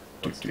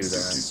 Let's do that.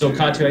 So,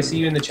 Katu, I see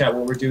you in the chat.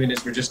 What we're doing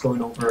is we're just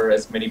going over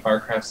as many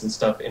Barcrafts and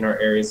stuff in our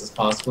areas as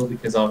possible,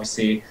 because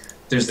obviously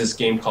there's this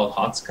game called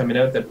HOTS coming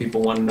out that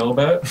people want to know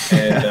about,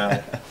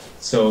 and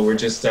so we're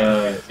just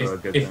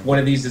if one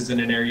of these is in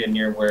an area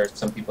near where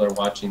some people are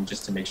watching,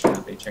 just to make sure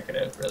that they check it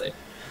out. Really,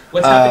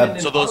 what's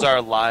happening? So those are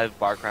live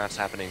Barcrafts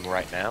happening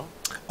right now?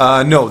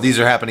 No, these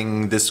are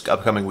happening this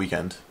upcoming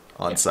weekend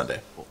on Sunday.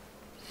 Cool.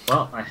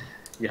 Well,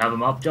 you have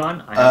them up,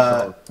 John?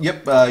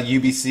 Yep,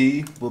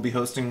 UBC will be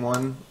hosting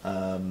one.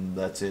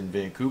 That's in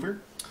Vancouver.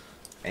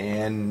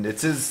 And it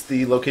says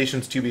the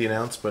location's to be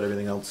announced, but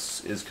everything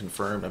else is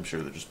confirmed. I'm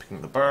sure they're just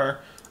picking the bar.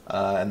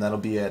 And that'll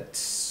be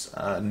at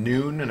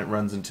noon, and it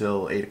runs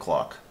until 8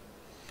 o'clock.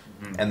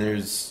 And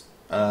there's,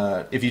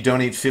 if you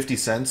donate 50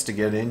 cents to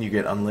get in, you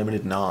get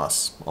unlimited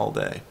NOS all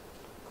day.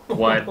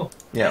 What?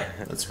 Yeah,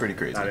 that's pretty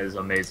crazy. That is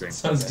amazing.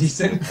 Sounds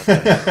decent.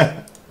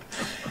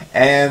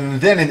 And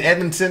then in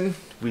Edmonton,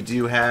 we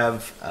do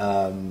have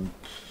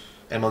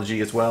MLG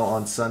as well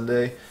on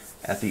Sunday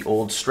at the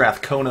old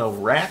Strathcona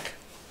Rack,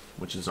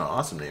 which is an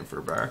awesome name for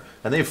a bar.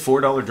 And they have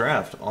 $4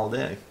 draft all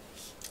day.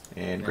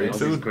 And great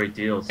food. Great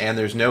deals. And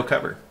there's no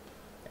cover.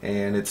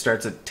 And it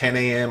starts at 10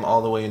 a.m.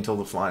 all the way until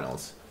the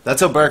finals.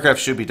 That's how Barcraft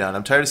should be done.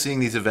 I'm tired of seeing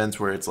these events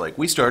where it's like,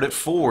 we start at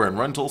 4 and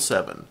run till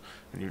 7.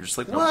 And you're just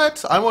like,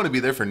 what? I want to be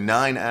there for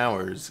 9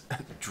 hours,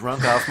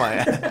 drunk off my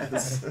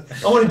ass.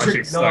 I want to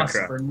drink NOS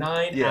for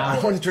 9 hours.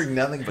 I want to drink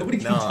nothing but Nobody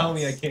NOS. can tell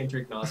me I can't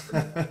drink NOS for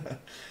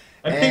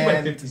I paid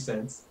my 50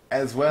 cents.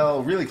 As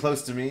well, really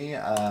close to me,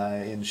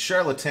 in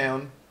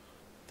Charlottetown,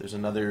 there's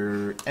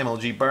another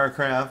MLG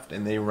Barcraft,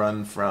 and they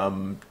run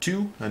from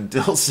 2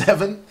 until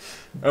 7.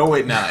 Oh,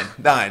 wait, 9.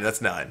 9,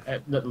 that's 9.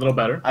 A little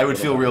better. I would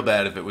feel real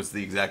bad if it was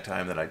the exact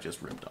time that I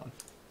just ripped on.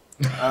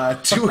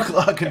 2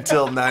 o'clock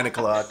until 9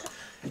 o'clock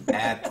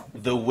at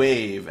The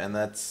Wave, and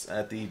that's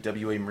at the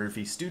W.A.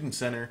 Murphy Student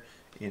Center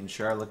in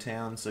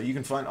Charlottetown. So you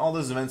can find all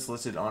those events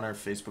listed on our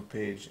Facebook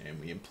page, and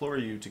we implore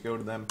you to go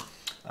to them.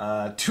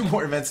 2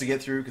 more events to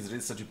get through because it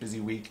is such a busy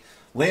week.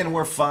 Land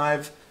War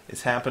 5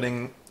 is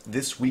happening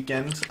this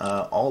weekend,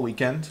 all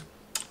weekend.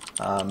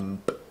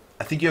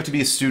 I think you have to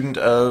be a student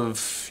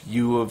of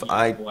U of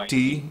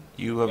IT.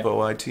 U of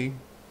OIT.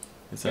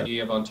 Is that?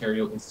 U of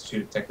Ontario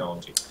Institute of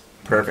Technology.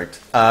 Perfect.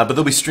 But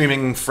they'll be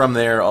streaming from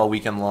there all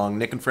weekend long.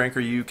 Nick and Frank,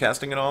 are you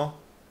casting it all?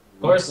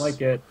 Of course.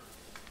 Like it.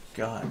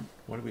 God.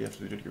 What do we have to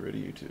do to get rid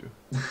of you two?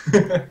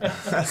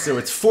 So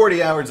it's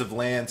 40 hours of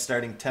LAN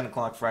starting 10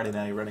 o'clock Friday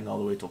night, running all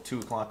the way till 2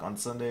 o'clock on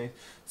Sunday.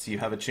 So you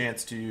have a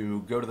chance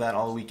to go to that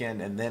all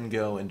weekend and then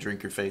go and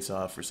drink your face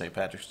off for St.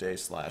 Patrick's Day /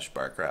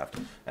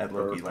 Barcraft at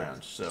Loki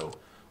Lounge. So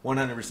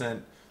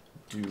 100%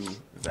 do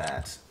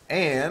that.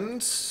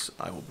 And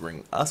I will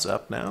bring us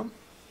up now.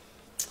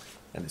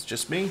 And it's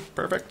just me.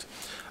 Perfect.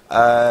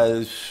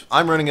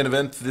 I'm running an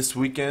event this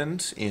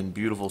weekend in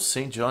beautiful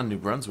St. John, New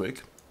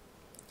Brunswick.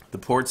 The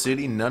port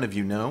city, none of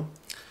you know,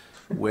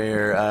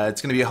 where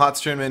it's going to be a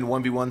HOTS tournament,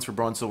 1v1s for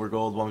bronze, silver,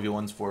 gold,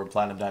 1v1s for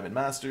platinum, diamond,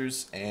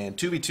 masters, and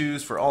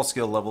 2v2s for all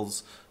skill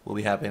levels will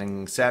be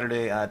happening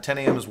Saturday. 10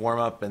 a.m. is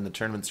warm-up, and the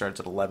tournament starts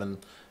at 11,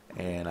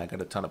 and I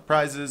got a ton of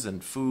prizes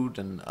and food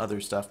and other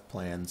stuff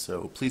planned,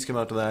 so please come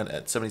out to that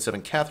at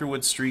 77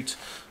 Catherwood Street,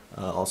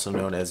 also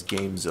known as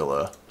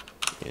Gamezilla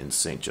in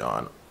St.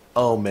 John.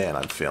 Oh man,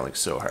 I'm failing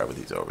so hard with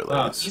these overlays.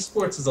 Wow,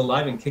 esports is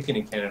alive and kicking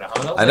in Canada.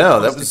 Huh? I know,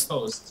 that was the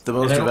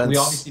most events. We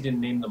obviously didn't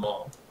name them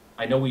all.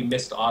 I know we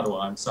missed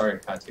Ottawa. I'm sorry,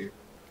 Katu.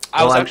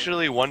 I was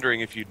actually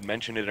wondering if you'd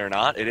mentioned it or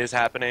not. It is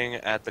happening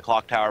at the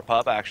Clock Tower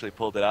Pub. I actually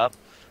pulled it up.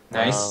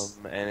 Nice.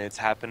 And it's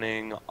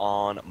happening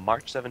on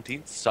March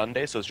 17th,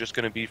 Sunday, so it's just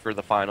going to be for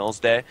the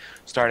finals day,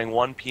 starting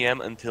 1 p.m.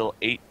 until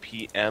 8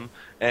 p.m.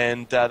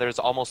 And there's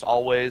almost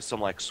always some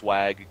like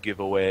swag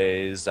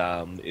giveaways.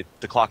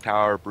 The Clock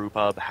Tower Brew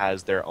Pub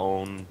has their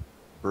own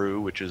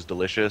brew, which is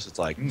delicious. It's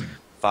like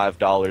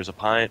 $5 a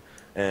pint.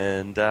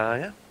 And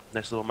yeah,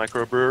 nice little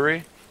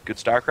microbrewery. Good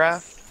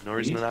StarCraft. No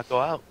reason to not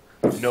go out.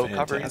 No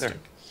cover either.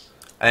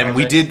 And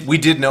we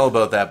did know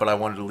about that, but I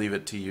wanted to leave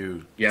it to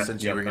you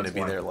since you were going to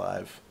be why. there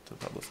live to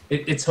publish.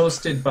 It's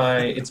hosted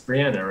by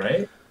Brianna,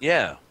 right?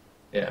 Yeah.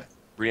 Yeah.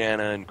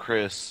 Brianna and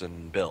Chris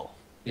and Bill.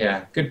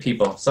 Yeah, good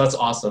people. So that's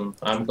awesome.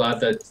 I'm glad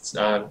that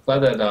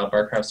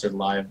Barcrafts are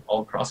live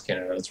all across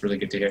Canada. It's really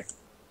good to hear.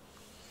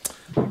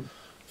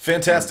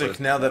 Fantastic.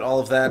 Now that all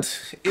of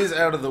that is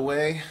out of the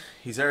way,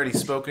 he's already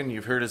spoken.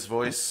 You've heard his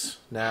voice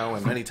now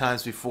and many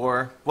times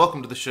before.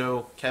 Welcome to the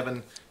show,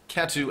 Kevin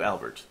Katu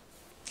Albert.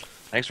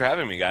 Thanks for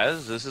having me,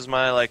 guys. This is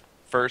my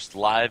first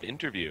live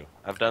interview.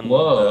 I've done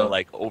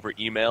over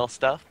email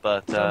stuff,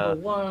 but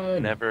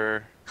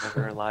never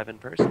live in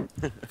person.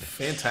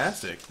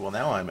 Fantastic. Well,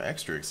 now I'm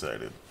extra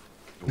excited.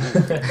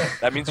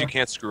 That means you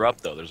can't screw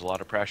up, though. There's a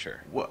lot of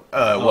pressure.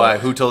 Why?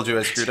 Who told you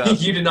I screwed up?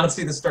 You did not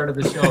see the start of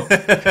the show.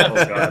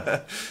 Oh,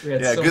 God.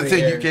 Yeah, good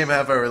thing you came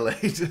half hour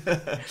late.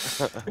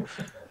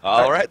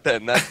 All right,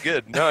 then. That's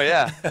good. No,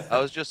 yeah. I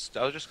was just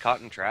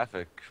caught in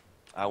traffic.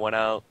 I went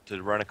out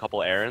to run a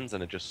couple errands,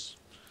 and it just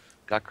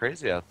got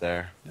crazy out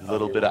there. A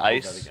little bit of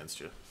ice.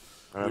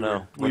 I don't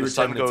know. When the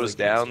sun goes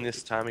down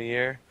this time of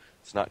year,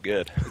 it's not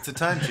good. It's a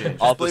time change.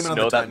 All the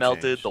snow that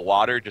melted, the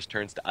water just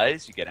turns to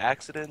ice. You get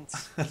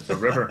accidents. It's a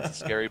river.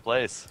 It's a scary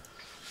place.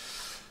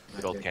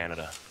 Good old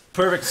Canada.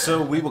 Perfect.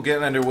 So we will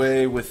get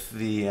underway with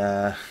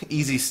the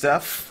easy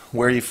stuff.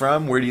 Where are you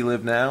from? Where do you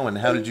live now? And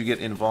how did you get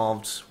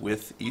involved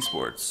with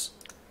esports?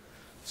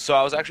 So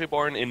I was actually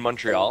born in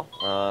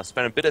Montreal,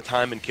 spent a bit of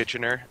time in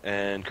Kitchener,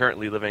 and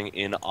currently living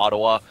in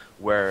Ottawa,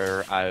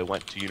 where I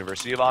went to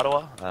University of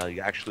Ottawa. I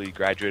actually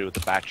graduated with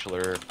a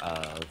Bachelor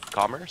of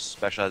Commerce,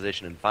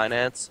 specialization in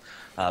finance,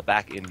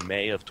 back in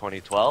May of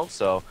 2012,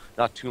 so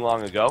not too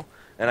long ago.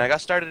 And I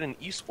got started in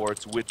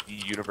esports with the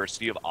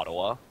University of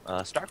Ottawa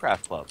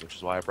StarCraft Club, which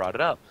is why I brought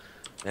it up.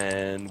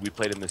 And we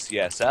played in the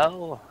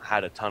CSL,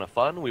 had a ton of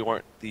fun. We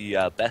weren't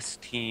the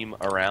best team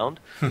around,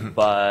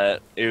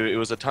 but it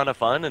was a ton of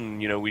fun. And,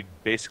 we'd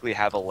basically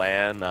have a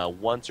LAN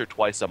once or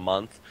twice a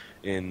month.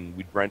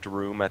 We'd rent a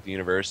room at the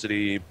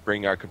university,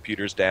 bring our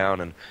computers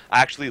down. And I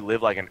actually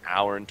live like an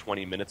hour and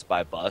 20 minutes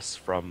by bus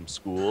from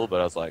school,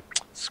 but I was like,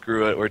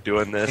 screw it, we're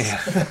doing this.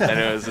 And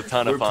it was a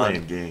ton of fun. We're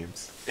playing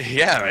games.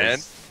 Yeah, man.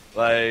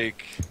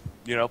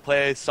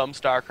 Play some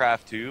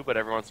StarCraft 2, but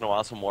every once in a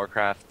while some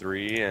Warcraft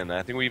 3, and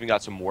I think we even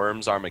got some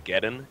Worms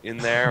Armageddon in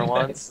there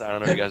once. I don't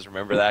know if you guys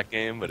remember that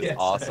game, but it's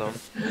awesome.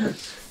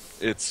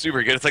 It's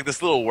super good. It's like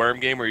this little worm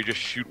game where you just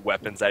shoot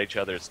weapons at each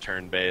other. It's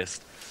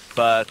turn-based.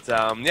 But,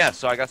 yeah,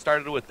 so I got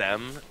started with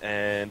them,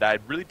 and I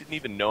really didn't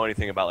even know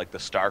anything about, the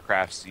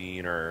StarCraft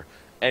scene or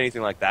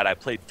anything like that. I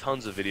played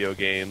tons of video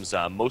games,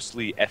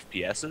 mostly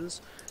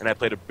FPSs, and I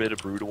played a bit of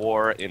Brood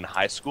War in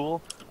high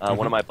school.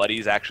 One of my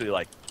buddies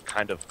actually,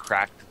 kind of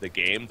cracked the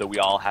game, though we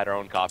all had our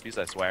own copies,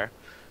 I swear.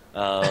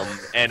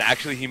 And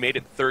actually he made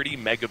it 30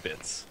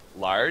 megabits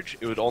large.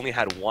 It only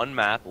had one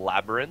map,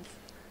 Labyrinth,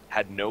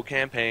 had no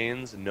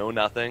campaigns, no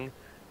nothing,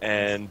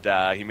 and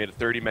he made a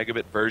 30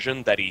 megabit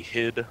version that he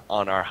hid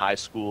on our high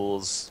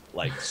school's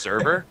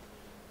server,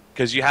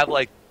 because you have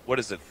what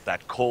is it,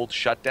 that cold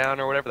shutdown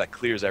or whatever that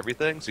clears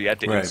everything, so you had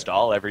to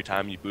install every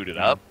time you boot it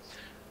up.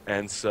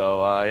 And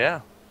so yeah,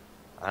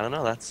 I don't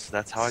know.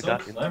 That's how I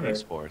got into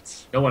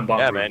esports. No one bought.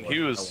 Yeah, man. He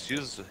was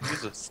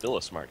still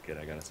a smart kid,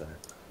 I gotta say.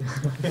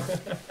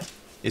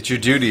 It's your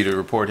duty to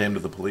report him to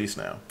the police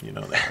now. You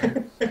know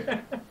that,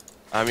 right?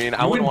 I mean,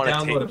 I wouldn't want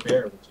to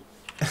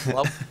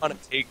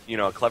take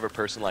a clever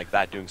person like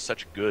that doing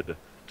such good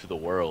to the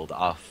world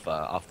off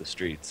the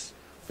streets.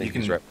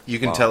 You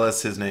can tell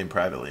us his name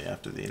privately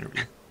after the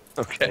interview.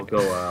 Okay. We'll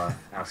go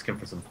ask him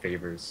for some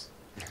favors.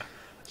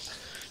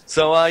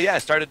 So, yeah, I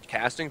started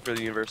casting for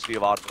the University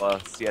of Ottawa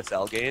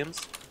CSL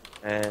games,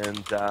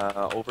 and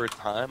over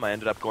time I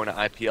ended up going to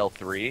IPL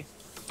 3,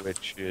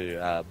 which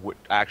I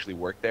actually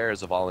worked there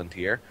as a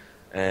volunteer,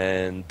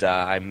 and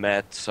I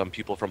met some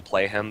people from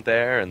Playhem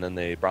there, and then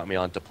they brought me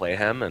on to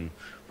Playhem, and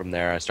from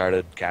there I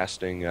started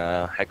casting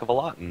a heck of a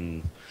lot,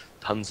 and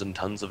tons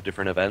of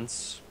different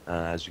events,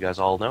 as you guys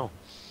all know.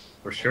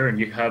 For sure, and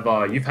you've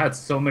had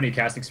so many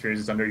cast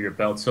experiences under your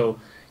belt, so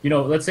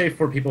let's say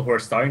for people who are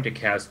starting to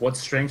cast, what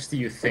strengths do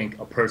you think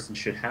a person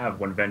should have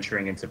when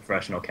venturing into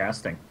professional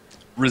casting?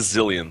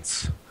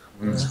 Resilience.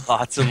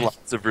 Lots and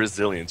lots of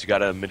resilience. You got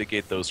to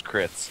mitigate those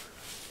crits.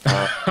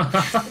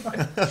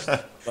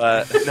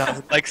 But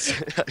no, like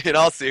in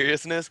all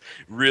seriousness,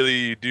 really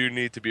you do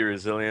need to be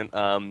resilient.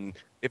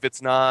 If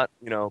it's not,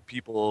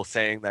 people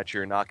saying that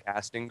you're not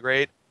casting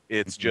great,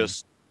 it's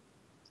just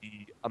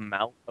the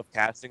amount of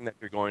casting that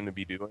you're going to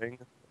be doing,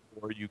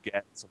 or you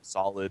get some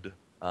solid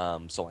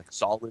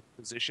solid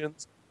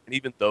positions, and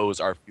even those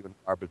are few and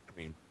far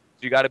between.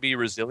 So you got to be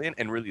resilient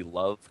and really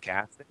love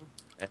casting,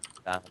 and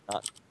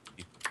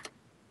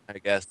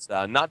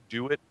not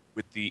do it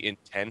with the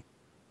intent,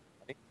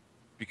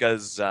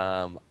 because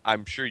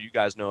I'm sure you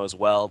guys know as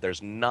well.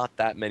 There's not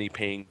that many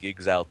paying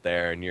gigs out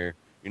there, and you're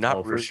not.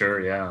 Oh, for sure,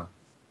 yeah.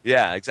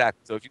 Yeah,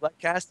 exactly. So if you like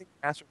casting,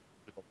 there's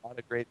a lot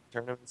of great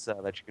tournaments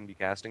that you can be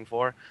casting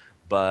for,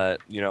 but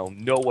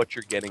know what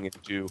you're getting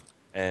into.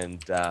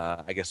 And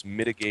I guess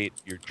mitigate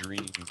your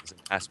dreams and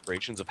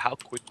aspirations of how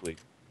quickly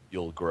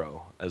you'll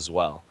grow as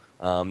well.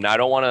 Now I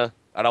don't want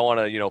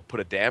to put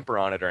a damper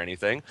on it or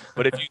anything,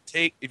 but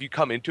if you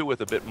come into it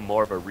with a bit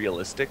more of a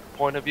realistic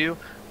point of view,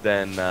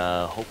 then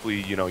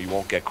hopefully you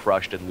won't get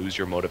crushed and lose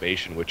your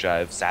motivation, which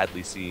I've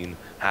sadly seen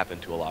happen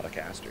to a lot of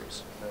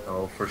casters.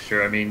 Oh, for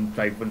sure. I mean,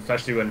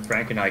 especially when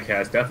Frank and I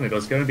cast, definitely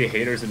there's going to be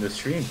haters in the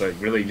stream, but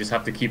really you just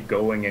have to keep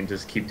going and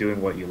just keep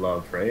doing what you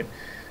love, right?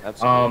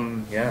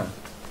 Absolutely. Yeah.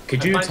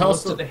 Could you tell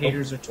us? Most of the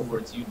haters are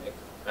towards you, Nick.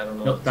 I don't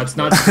know. No, that's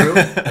not true.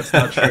 That's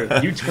not true.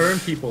 You turn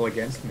people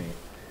against me.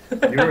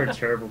 You're a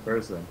terrible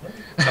person.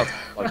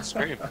 Like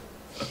scream.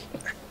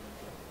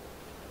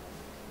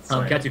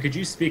 Katu, could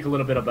you speak a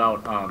little bit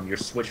about your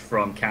switch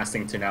from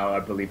casting to now? I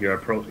believe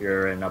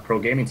you're in a pro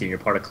gaming team. You're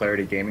part of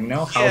Clarity Gaming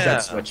now. How's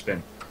that switch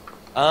been?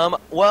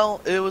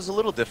 Well, it was a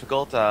little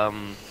difficult.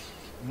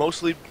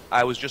 Mostly,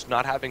 I was just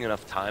not having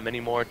enough time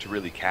anymore to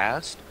really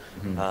cast.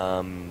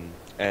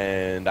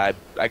 And I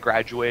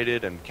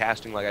graduated, and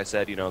casting, like I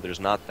said, there's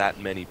not that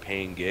many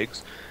paying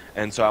gigs.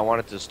 And so I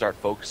wanted to start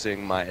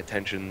focusing my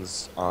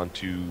attentions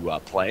onto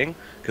playing,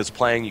 because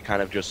playing, you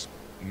kind of just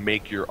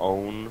make your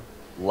own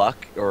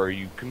luck, or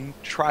you can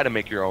try to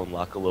make your own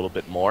luck a little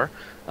bit more.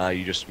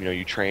 You just,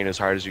 you train as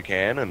hard as you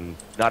can, and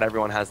not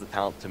everyone has the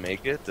talent to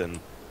make it,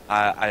 and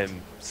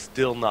I'm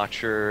still not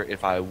sure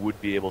if I would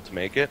be able to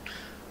make it.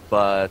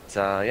 But,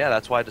 yeah,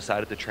 that's why I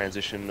decided to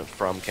transition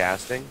from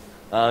casting.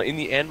 In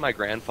the end, my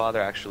grandfather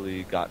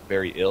actually got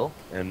very ill,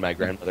 and my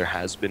grandmother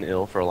has been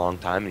ill for a long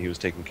time, and he was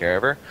taking care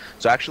of her.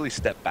 So I actually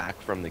stepped back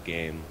from the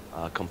game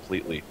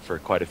completely for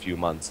quite a few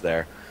months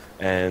there.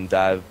 And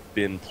I've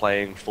been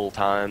playing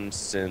full-time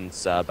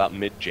since about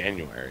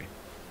mid-January.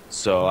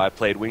 So I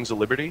played Wings of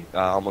Liberty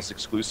almost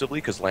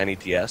exclusively because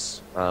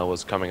LanETS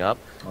was coming up,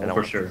 and I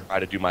wanted to try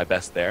to do my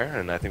best there,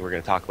 and I think we're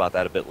going to talk about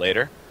that a bit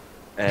later.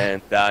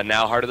 And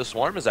now Heart of the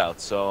Swarm is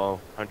out, so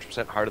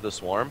 100% Heart of the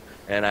Swarm,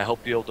 and I hope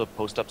to be able to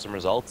post up some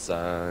results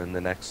in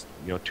the next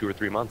 2 or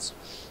 3 months.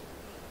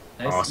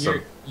 Nice.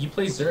 Awesome. You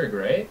play Zerg,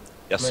 right?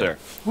 Yes, sir.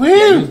 Woo!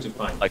 Yeah, you'll do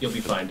fine. You'll be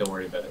fine. Don't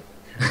worry about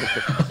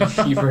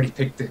it. You've already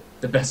picked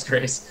the best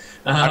race.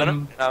 I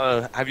don't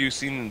know. Have you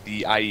seen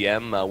the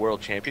IEM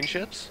World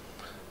Championships?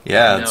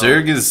 Yeah, no.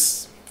 Zerg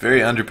is very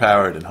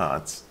underpowered in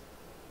HOTS.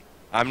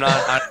 I'm not.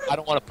 I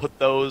don't want to put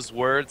those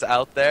words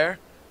out there.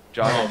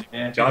 John,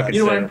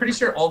 I'm pretty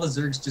sure all the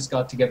Zergs just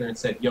got together and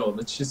said, "Yo,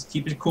 let's just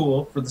keep it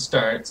cool for the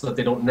start, so that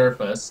they don't nerf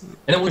us, and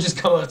then we'll just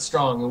come out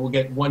strong, and we'll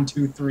get 1,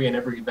 2, 3 in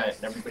every event."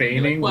 And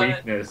feigning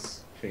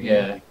weakness.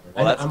 Yeah,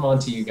 I'm on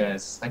to you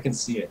guys. I can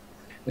see it.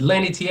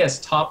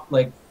 LanETS top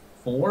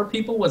 4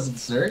 people was it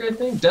Zerg, I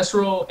think.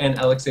 Desro and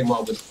Alexei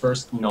Moa were the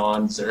first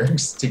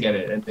non-Zergs to get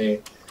it,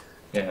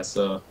 and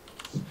so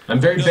I'm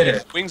very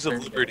bitter. Wings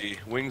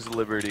of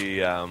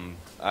Liberty.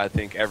 I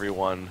think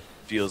everyone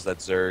feels that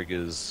Zerg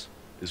is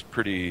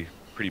pretty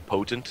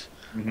potent.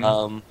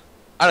 I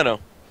don't know.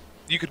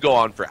 You could go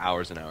on for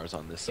hours and hours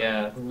on this.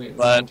 Yeah.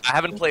 But I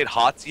haven't played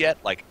HOTS yet,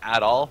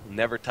 at all.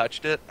 Never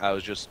touched it. I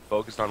was just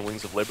focused on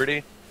Wings of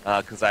Liberty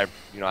because I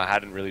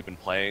hadn't really been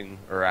playing,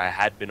 or I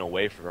had been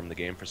away from the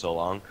game for so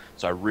long.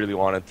 So I really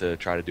wanted to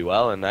try to do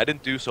well, and I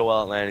didn't do so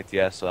well at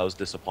LanETS, so that was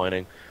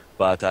disappointing.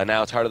 But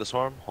now it's Heart of the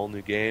Swarm, whole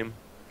new game.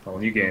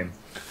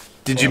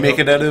 Did you make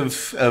it out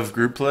of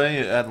group play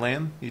at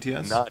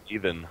LanETS? Not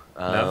even.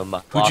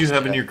 No. Who'd you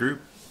have in your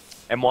group?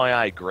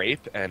 MYI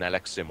Grape and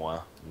Alexei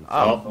Moa.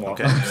 Oh,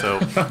 okay. So,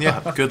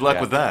 yeah, good luck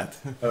with that.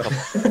 A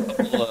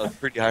couple of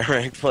pretty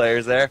high-ranked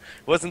players there.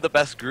 Wasn't the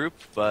best group,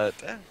 but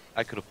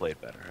I could have played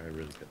better. I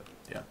really could have.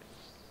 Yeah.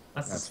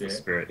 That's the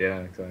spirit. Yeah,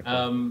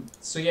 exactly.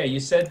 So yeah, you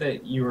said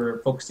that you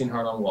were focusing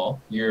hard on wall.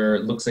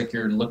 Looks like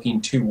you're looking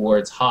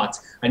towards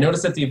HOTS. I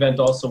noticed at the event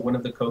also one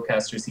of the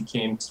co-casters, he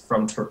came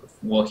from,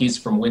 well, he's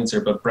from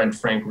Windsor, but Brent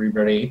Frank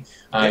Ribéry,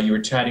 you were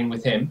chatting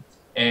with him,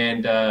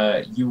 and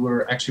you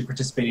were actually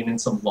participating in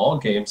some LOL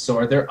games. So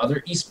are there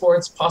other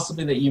esports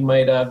possibly that you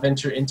might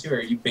venture into,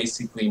 or you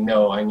basically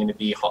know I'm going to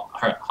be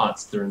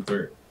HOTS through and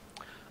through?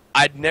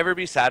 I'd never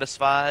be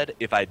satisfied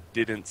if I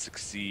didn't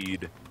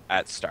succeed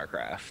at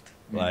StarCraft.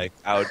 Like,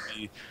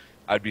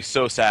 I'd be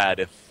so sad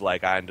if,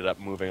 like, I ended up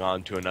moving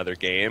on to another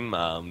game.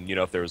 You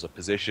know, if there was a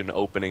position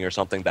opening or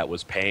something that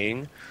was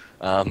paying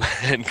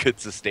and could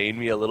sustain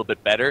me a little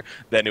bit better,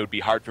 then it would be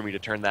hard for me to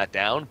turn that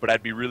down. But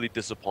I'd be really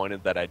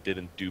disappointed that I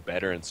didn't do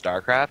better in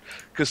StarCraft.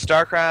 Because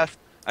StarCraft,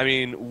 I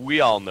mean,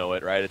 we all know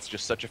it, right? It's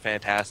just such a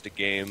fantastic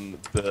game.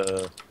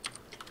 The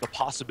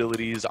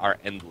possibilities are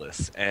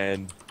endless.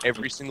 And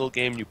every single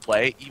game you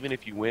play, even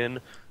if you win,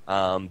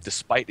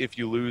 despite if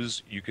you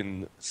lose, you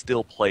can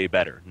still play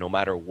better. No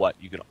matter what,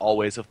 you can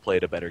always have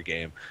played a better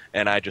game.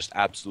 And I just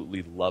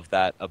absolutely love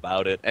that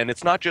about it. And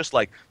it's not just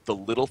like the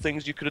little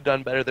things you could have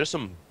done better. There's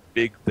some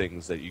big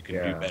things that you can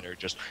do better,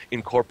 just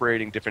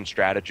incorporating different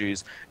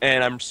strategies.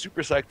 And I'm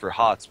super psyched for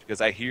HOTS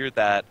because I hear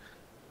that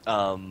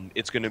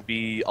it's going to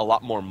be a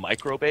lot more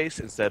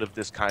micro-based instead of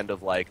this kind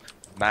of like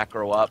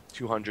macro up,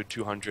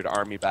 200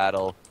 army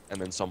battle,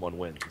 and then someone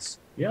wins.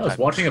 Yeah, I was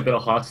watching a bit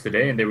of HOTS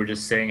today, and they were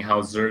just saying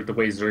how Zerg, the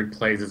way Zerg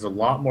plays, is a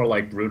lot more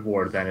like Brood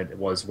War than it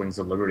was Wings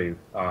of Liberty.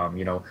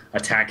 You know,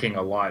 attacking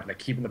a lot, like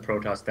keeping the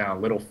Protoss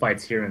down, little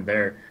fights here and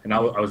there, and I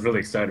was really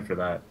excited for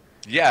that.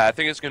 Yeah, I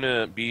think it's going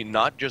to be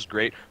not just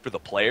great for the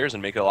players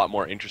and make it a lot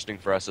more interesting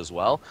for us as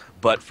well,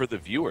 but for the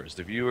viewers.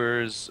 The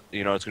viewers,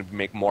 you know, it's going to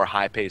make more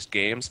high-paced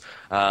games.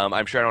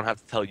 I'm sure I don't have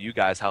to tell you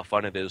guys how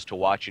fun it is to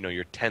watch, you know,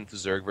 your 10th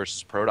Zerg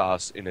versus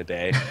Protoss in a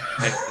day.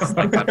 And it's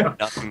like having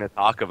nothing to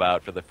talk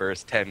about for the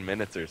first 10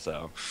 minutes or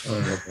so.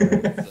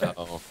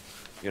 So,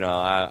 you know,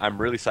 I'm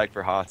really psyched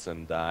for HOTS,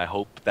 and I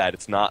hope that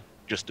it's not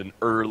just an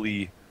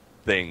early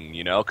thing,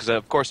 you know, because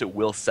of course it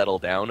will settle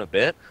down a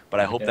bit, but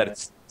I hope that it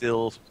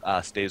still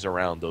stays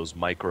around those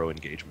micro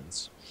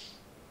engagements.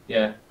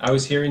 Yeah, I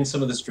was hearing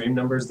some of the stream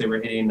numbers. They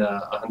were hitting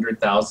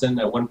 100,000.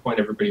 At one point,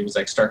 everybody was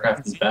like,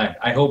 "StarCraft is back."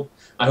 I hope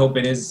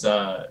it is.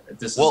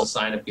 This is a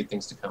sign of good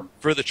things to come.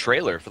 For the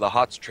trailer, for the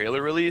HOTS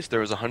trailer release, there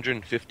was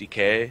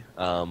 150K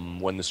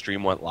when the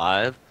stream went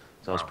live.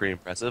 So that was pretty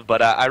impressive.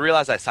 But I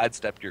realized I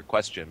sidestepped your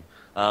question.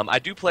 I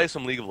do play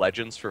some League of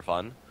Legends for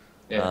fun.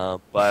 Yeah.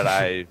 But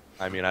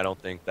I mean, I don't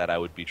think that I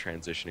would be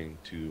transitioning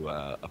to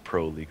a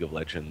pro League of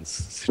Legends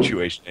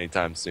situation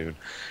anytime soon.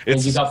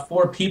 And you got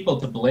 4 people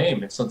to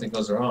blame if something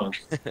goes wrong.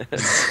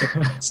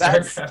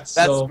 That's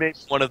maybe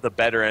one of the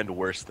better and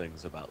worst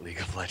things about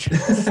League of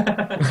Legends.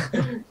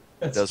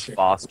 It does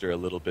foster a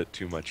little bit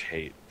too much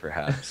hate,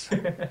 perhaps.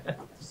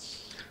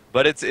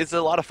 But it's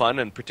a lot of fun,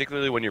 and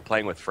particularly when you're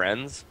playing with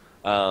friends.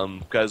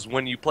 Because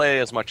when you play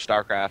as much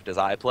StarCraft as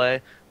I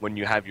play, when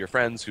you have your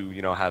friends who,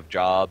 you know, have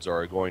jobs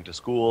or are going to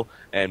school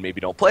and maybe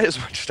don't play as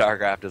much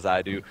StarCraft as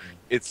I do,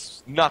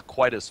 it's not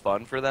quite as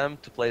fun for them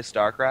to play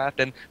StarCraft,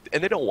 and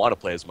they don't want to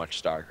play as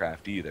much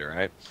StarCraft either,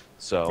 right?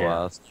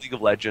 So League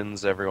of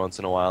Legends every once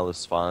in a while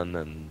is fun,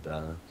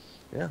 and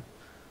yeah.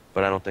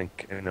 But I don't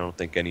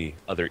think any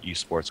other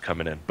esports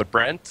coming in. But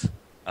Brent,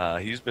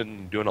 he's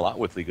been doing a lot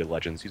with League of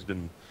Legends. He's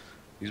been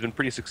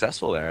pretty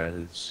successful there.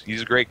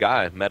 He's a great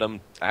guy. Met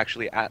him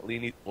actually at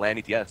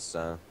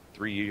LanETS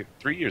 3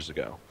 years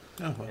ago.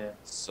 Oh, wow.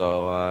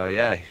 So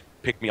yeah, he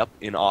picked me up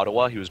in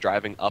Ottawa. He was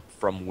driving up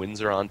from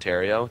Windsor,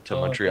 Ontario to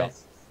Montreal,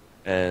 nice.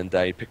 And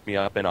he picked me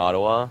up in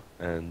Ottawa.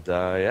 And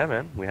yeah,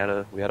 man, we had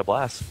a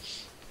blast.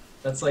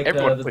 That's like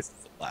everyone plays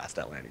a blast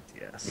at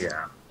LanETS.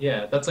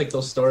 Yeah, that's like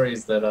those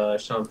stories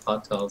that Sean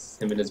Plott tells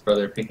him and his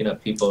brother picking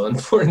up people in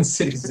foreign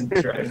cities and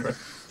driving around.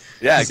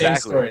 Yeah, exactly.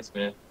 Same stories,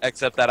 man.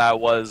 Except that I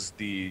was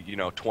the,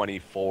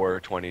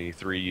 24,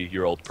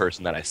 23-year-old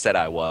person that I said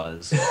I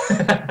was.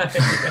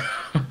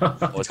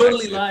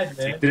 Totally lied,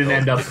 man. Didn't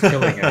end up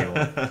killing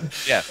anyone.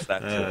 Yes,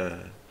 that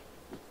too.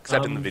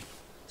 Except in the video.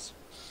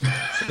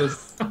 So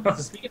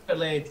speaking of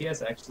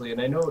LanETS, actually,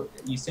 and I know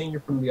you saying you're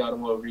from the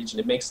Ottawa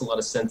region, it makes a lot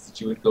of sense that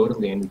you would go to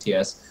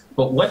LanETS.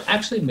 But what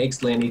actually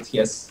makes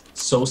LanETS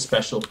so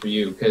special for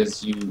you?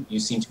 Because you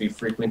seem to be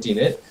frequenting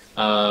it.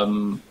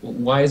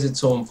 Why is it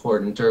so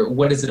important? Or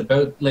what is it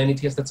about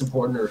LanETS that's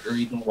important? Or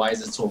even why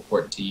is it so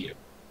important to you?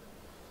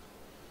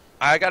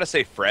 I gotta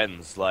say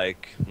friends.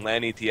 Like,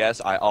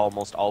 LanETS, I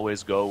almost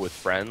always go with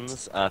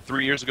friends.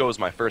 3 years ago was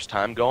my first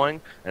time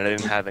going, and I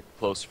didn't have any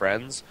close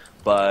friends.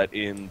 But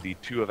in the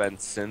 2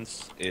 events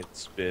since,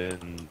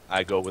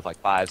 I go with like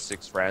 5,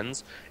 6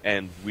 friends,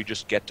 and we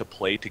just get to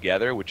play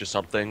together, which is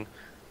something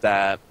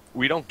that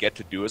we don't get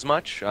to do as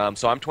much.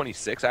 So I'm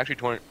 26. I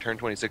actually turned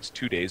 26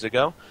 2 days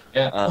ago.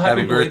 Yeah.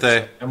 Happy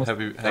birthday.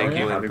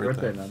 Happy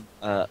birthday,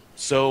 man.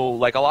 So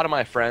like a lot of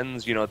my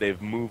friends,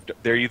 they've moved.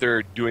 They're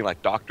either doing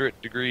like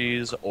doctorate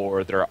degrees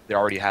or they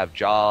already have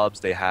jobs.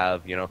 They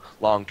have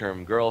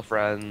long-term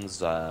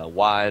girlfriends,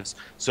 wives.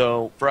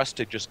 So for us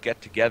to just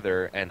get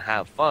together and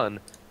have fun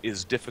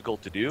is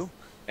difficult to do.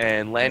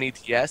 And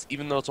LanETS,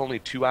 even though it's only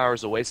 2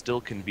 hours away,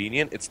 still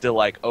convenient. It's still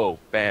like, oh,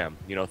 bam,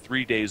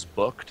 3 days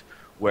booked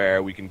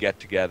where we can get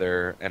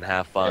together and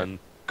have fun.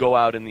 Go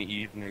out in the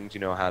evenings,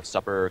 have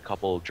supper, a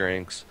couple of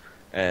drinks,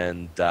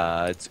 and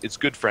it's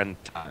good friend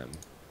time.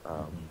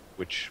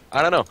 Which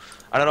I don't know.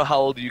 I don't know how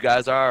old you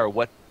guys are or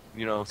what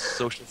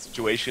social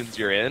situations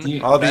you're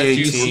in. I'll be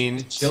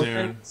 18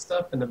 children soon.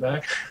 Stuff in the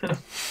back.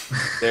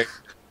 They're,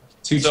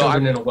 Two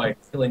children and a wife.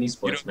 Killing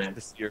esports, you don't man. get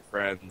to see your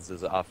friends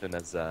as often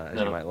as No.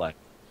 you might like.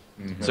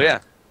 So yeah,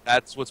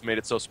 that's what's made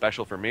it so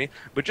special for me.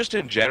 But just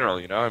in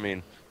general, I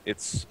mean,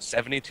 it's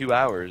 72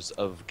 hours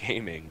of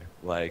gaming.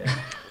 Like,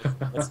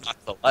 it's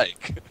not to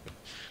like.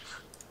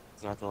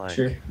 It's not to like.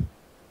 Sure.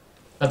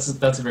 That's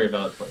a very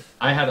valid point.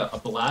 I had a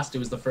blast. It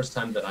was the first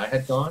time that I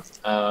had gone,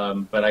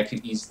 but I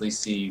could easily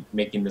see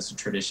making this a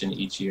tradition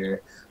each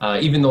year.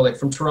 Even though, like,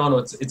 from Toronto,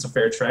 it's a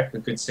fair trek, a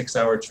good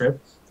 6-hour trip.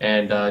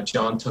 And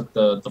John took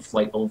the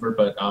flight over,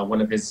 but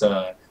one of his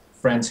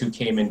friends who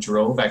came and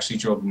actually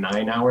drove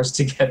 9 hours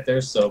to get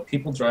there. So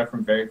people drive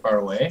from very far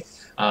away.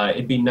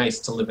 It'd be nice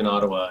to live in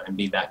Ottawa and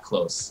be that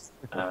close.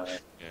 That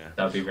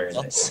would be very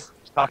nice.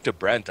 Talked to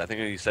Brent. I think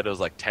he said it was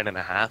like 10 and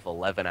a half,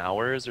 11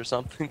 hours or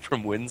something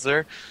from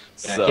Windsor.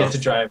 Yeah, So, he had to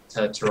drive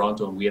to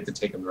Toronto, and we had to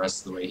take him the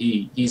rest of the way.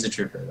 He's a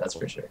trooper, that's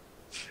for sure.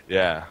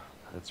 yeah,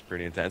 that's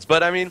pretty intense.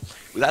 But I mean,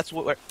 that's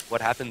what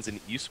happens in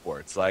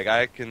esports. Like,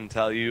 I can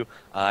tell you,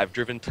 I've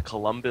driven to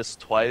Columbus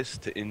twice,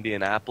 to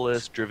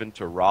Indianapolis, driven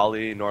to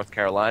Raleigh, North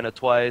Carolina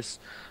twice,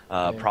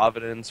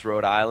 Providence,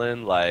 Rhode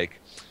Island. Like,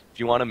 if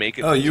you want to make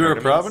it. Oh, you were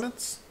at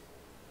Providence?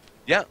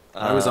 Yeah,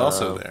 I was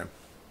also there.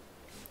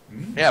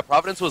 Yeah,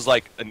 Providence was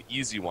like an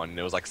easy one.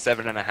 It was like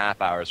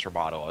 7.5 hours from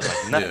Ottawa. I was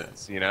like,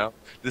 nice,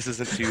 this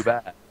isn't too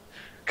bad.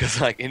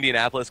 Because like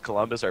Indianapolis,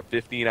 Columbus are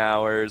 15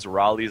 hours,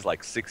 Raleigh's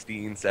like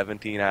 16,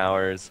 17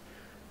 hours,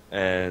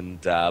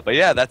 and but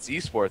yeah, that's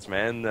esports,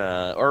 man.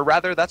 Or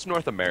rather, that's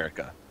North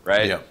America,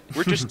 right? Yeah.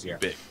 We're just too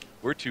big.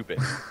 We're too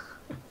big.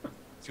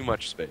 Too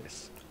much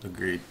space.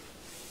 Agreed.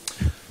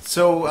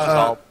 So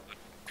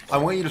I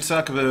want you to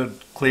talk about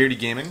Clarity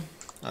Gaming,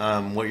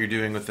 what you're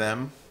doing with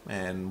them,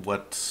 and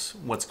what's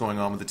going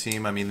on with the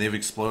team. I mean, they've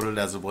exploded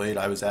as of late.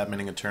 I was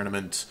adminning a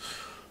tournament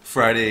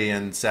Friday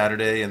and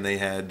Saturday, and they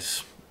had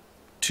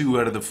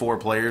 2 out of the 4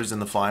 players in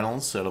the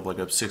finals out of like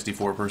a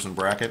 64-person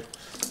bracket.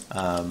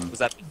 Was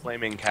that the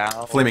Flaming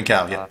Cow? Flaming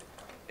Cow,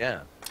 yeah.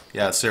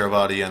 Yeah,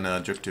 Saravati and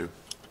Juktu.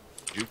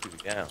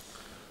 Juku, yeah.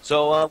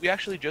 So we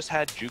actually just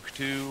had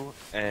Juke2,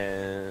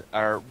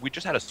 and we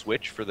just had a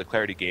switch for the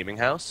Clarity Gaming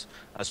House.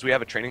 So we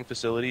have a training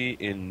facility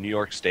in New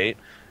York State,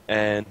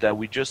 and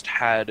we just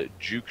had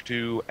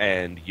Juke2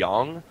 and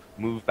Yong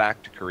move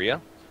back to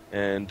Korea.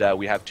 And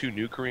we have 2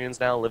 new Koreans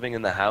now living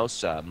in the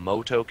house,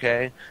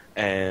 Motoke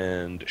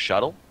and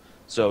Shuttle.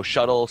 So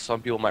Shuttle,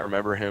 some people might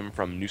remember him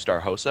from New Star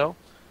Hoso.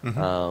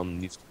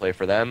 Needs to play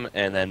for them.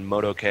 And then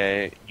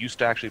Motoke used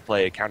to actually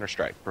play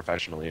Counter-Strike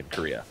professionally in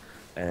Korea,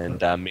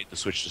 and made the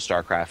switch to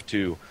StarCraft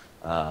 2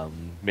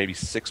 maybe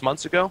 6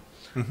 months ago.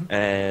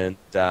 And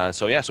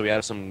so we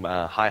have some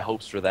high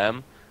hopes for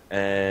them.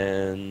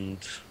 And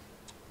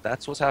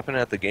that's what's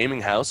happening at the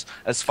gaming house.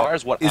 As far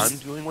as what I'm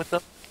doing with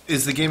them,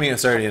 is the gaming?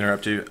 Sorry to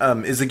interrupt you.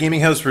 Is the gaming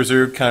house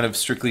reserved kind of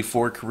strictly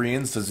for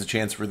Koreans? Does a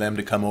chance for them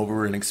to come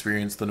over and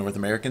experience the North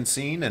American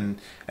scene and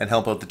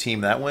help out the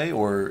team that way,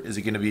 or is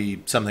it going to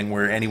be something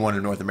where anyone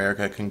in North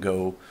America can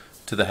go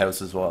to the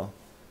house as well?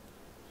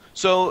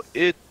 So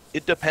it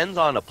depends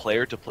on a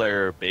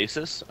player-to-player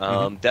basis.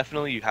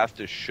 Definitely, you have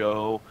to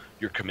show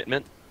your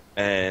commitment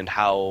and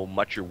how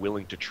much you're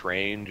willing to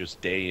train,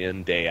 just day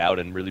in, day out,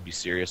 and really be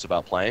serious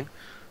about playing.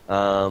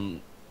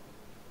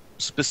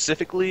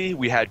 Specifically,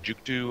 we had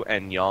Juke2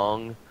 and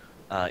Yong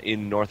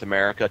in North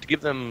America to give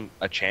them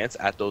a chance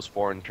at those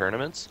foreign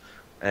tournaments.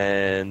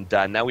 And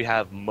now we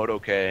have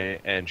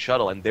Motoke and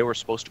Shuttle, and they were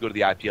supposed to go to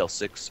the IPL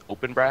 6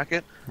 open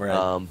bracket.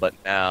 Right. But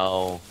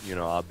now,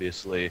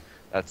 obviously,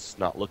 that's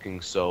not looking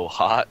so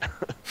hot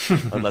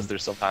unless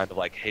there's some kind of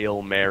like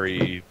Hail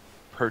Mary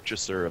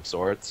purchaser of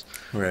sorts.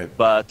 Right.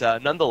 But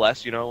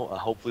nonetheless,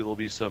 hopefully there'll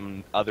be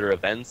some other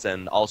events,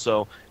 and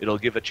also it'll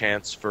give a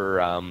chance for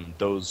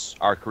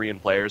our Korean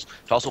players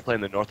to also play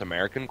in the North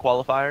American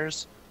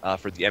qualifiers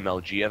for the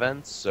MLG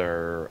events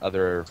or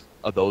other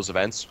of those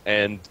events.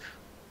 And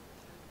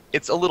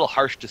it's a little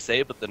harsh to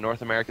say, but the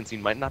North American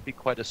scene might not be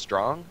quite as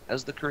strong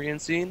as the Korean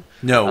scene.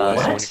 No way.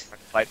 So when you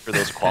fight for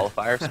those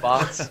qualifier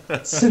spots, it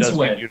does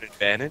give you an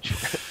advantage.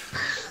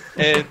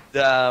 And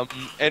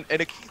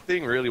a key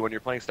thing really when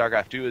you're playing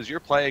StarCraft 2 is you're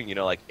playing,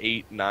 like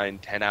 8, 9,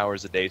 10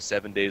 hours a day,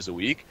 7 days a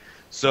week.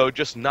 So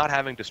just not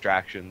having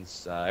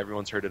distractions.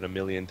 Everyone's heard it a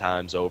million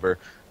times over.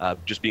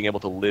 Just being able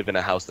to live in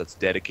a house that's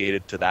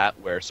dedicated to that,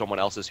 where someone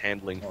else is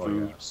handling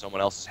food, someone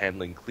else is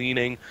handling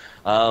cleaning,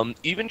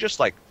 even just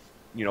like,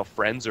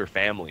 friends or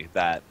family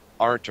that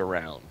aren't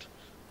around.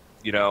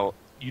 You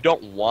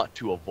don't want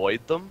to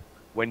avoid them.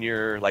 When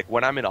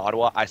I'm in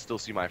Ottawa, I still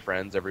see my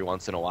friends every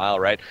once in a while,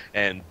 right?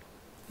 And,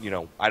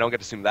 I don't get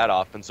to see them that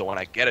often. So when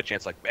I get a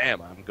chance, like,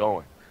 bam, I'm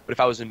going. But if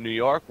I was in New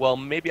York, well,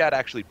 maybe I'd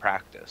actually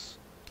practice.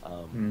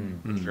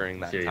 During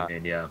that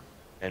time,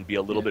 and be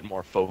a little bit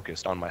more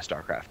focused on my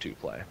StarCraft 2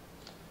 play.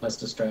 Less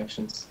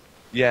distractions.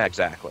 Yeah,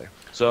 exactly.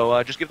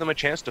 So just give them a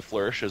chance to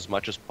flourish as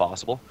much as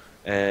possible,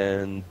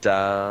 and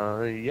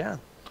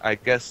I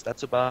guess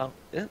that's about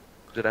it.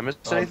 Did I miss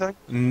anything?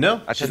 No.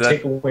 I should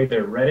take away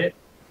their Reddit,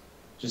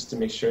 just to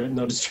make sure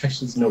no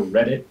distractions, no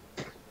Reddit,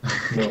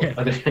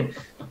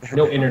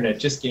 no internet,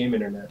 just game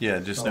internet. Yeah,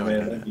 just no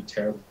internet. That'd be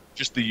terrible.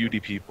 Just the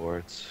UDP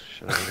boards.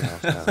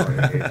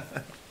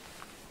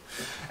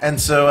 And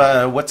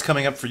so, what's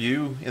coming up for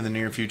you in the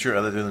near future,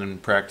 other than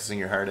practicing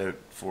your heart out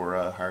for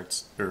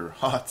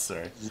HOTS?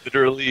 Sorry.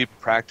 Literally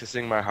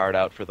practicing my heart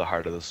out for the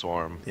Heart of the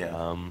Swarm.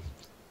 Yeah.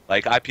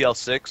 Like IPL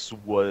 6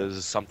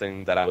 was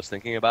something that I was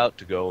thinking about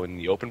to go in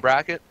the open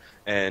bracket,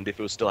 and if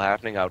it was still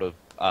happening, I would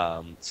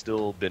have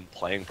still been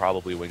playing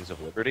probably Wings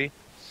of Liberty.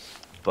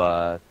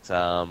 But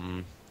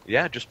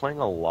just playing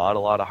a lot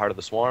of Heart of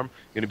the Swarm.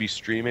 Going to be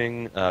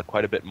streaming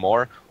quite a bit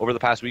more. Over the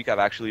past week, I've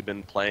actually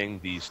been playing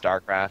the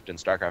StarCraft and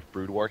StarCraft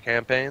Brood War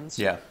campaigns.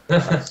 Yeah.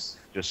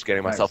 Just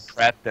getting myself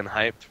prepped and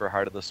hyped for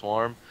Heart of the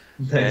Swarm.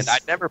 Nice. And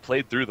I'd never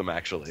played through them,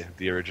 actually,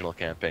 the original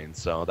campaign.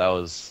 So that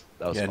was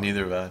fun.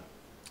 Neither have I.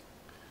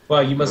 Wow,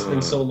 you must have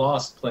been so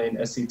lost playing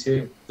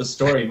SC2. The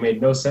story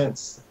made no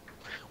sense.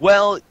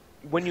 Well,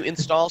 when you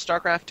install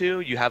StarCraft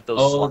 2, you have those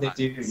slots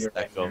they do. You're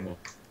right.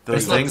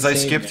 Those things I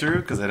skip through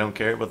because I don't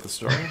care about the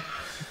story.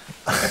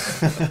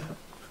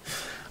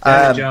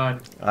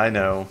 John. I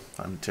know.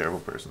 I'm a terrible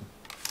person.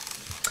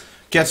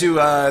 Katu,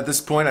 at this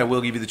point, I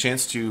will give you the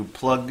chance to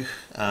plug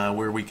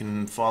where we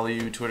can follow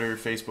you, Twitter,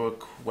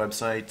 Facebook,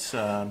 website,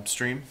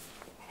 stream.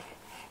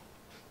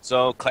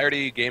 So,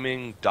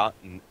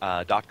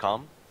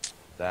 claritygaming.com.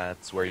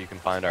 That's where you can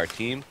find our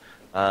team.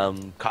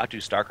 Katu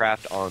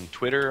StarCraft on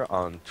Twitter,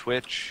 on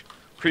Twitch,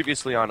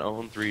 previously on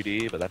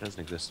Own3D, but that doesn't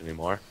exist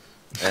anymore.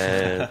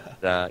 And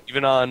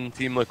even on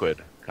Team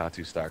Liquid,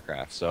 Katu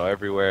StarCraft. So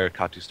everywhere,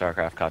 Katu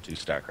StarCraft, Katu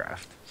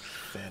StarCraft.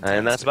 Fantastic.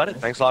 And that's about it.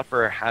 Thanks a lot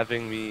for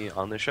having me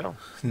on the show.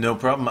 No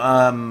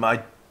problem.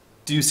 I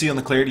do see on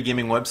the Clarity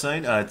Gaming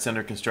website, it's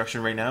under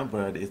construction right now,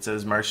 but it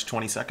says March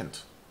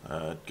 22nd.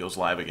 It goes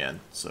live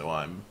again, so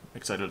I'm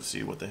excited to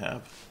see what they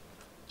have.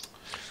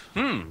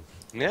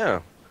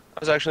 Yeah. I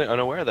was actually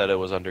unaware that it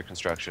was under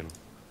construction.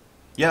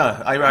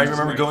 Yeah, I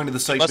remember going to the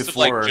site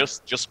before.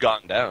 Must have just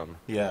gone down.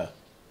 Yeah.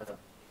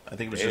 I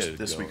think it was just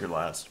this week or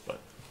last, but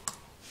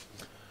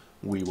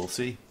we will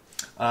see.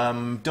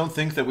 Don't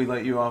think that we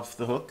let you off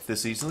the hook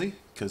this easily,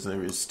 because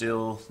there is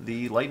still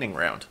the lightning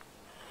round.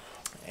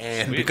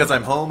 And because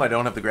I'm home, I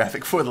don't have the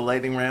graphic for the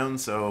lightning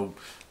round, so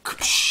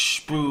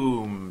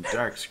boom,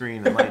 dark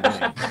screen and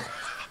lightning.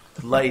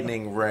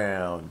 Lightning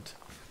round.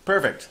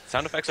 Perfect.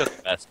 Sound effects are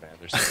the best, man.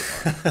 They're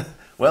super fun.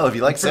 Well, if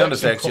you like sound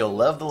effects, you'll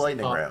love the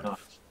lightning round.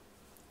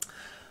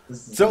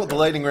 So, the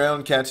lightning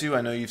round, Katu,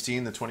 I know you've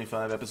seen the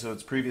 25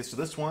 episodes previous to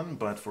this one,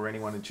 but for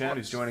anyone in chat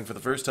who's joining for the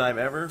first time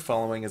ever,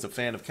 following as a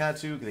fan of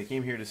Katu, they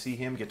came here to see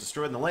him get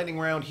destroyed in the lightning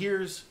round.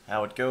 Here's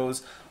how it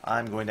goes.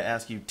 I'm going to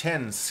ask you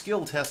 10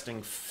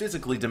 skill-testing,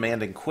 physically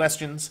demanding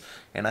questions,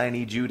 and I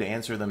need you to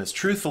answer them as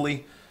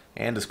truthfully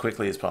and as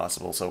quickly as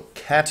possible. So,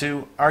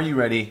 Katu, are you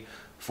ready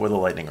for the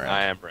lightning round?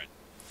 I am ready.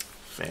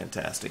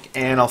 Fantastic.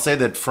 And I'll say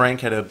that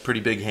Frank had a pretty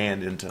big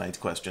hand in tonight's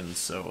questions,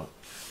 so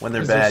when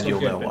they're bad,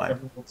 you'll know why.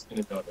 Everyone's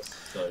going to notice,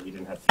 so you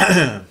didn't have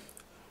to.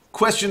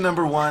 Question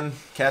number 1.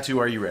 Katu,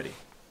 are you ready?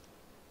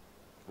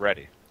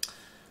 Ready.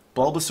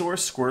 Bulbasaur,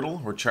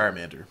 Squirtle, or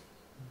Charmander?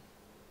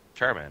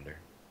 Charmander.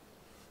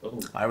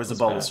 Ooh, I was a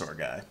Bulbasaur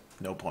guy.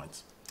 No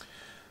points.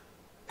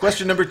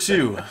 Question number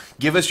 2.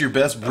 Give us your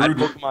best brood... I had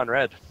Pokemon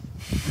Red.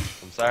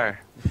 I'm sorry.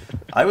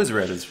 I was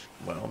red as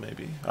well,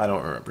 maybe. I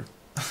don't remember.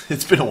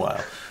 It's been a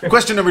while.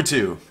 Question number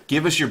 2.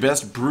 Give us your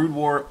best Brood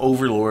War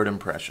Overlord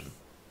impression.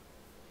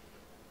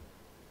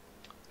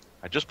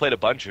 I just played a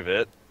bunch of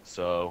it,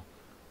 so...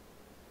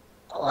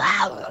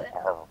 Wow.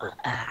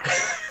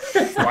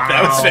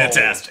 That was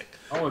fantastic.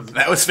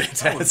 That was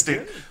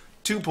fantastic.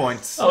 2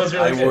 points. Really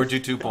I award you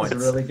 2 points. That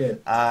was really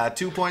good.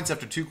 2 points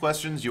after 2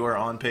 questions. You are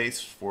on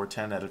pace for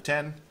 10 out of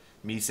 10.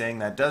 Me saying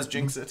that does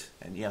jinx it,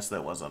 and yes,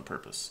 that was on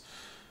purpose.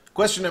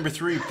 Question number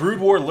 3. Brood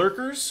War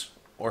Lurkers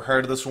or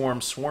Heart of the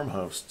Swarm Swarm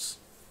Hosts?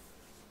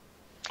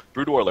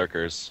 Brood War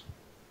Lurkers.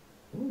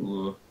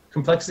 Ooh.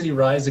 Complexity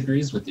Rise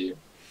agrees with you.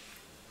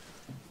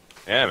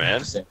 Yeah,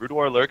 man. Brood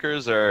War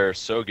Lurkers are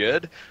so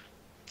good.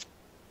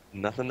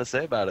 Nothing to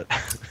say about it.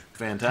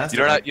 Fantastic.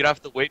 You don't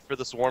have to wait for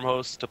the swarm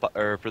host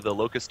or for the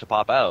locust to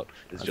pop out.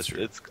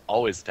 It's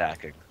always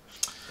attacking.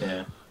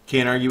 Yeah.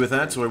 Can't argue with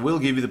that, so I will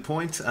give you the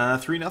point.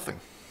 3-0.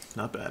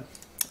 Not bad.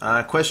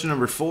 Question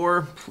number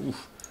 4.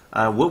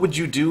 What would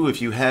you do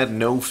if you had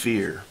no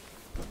fear?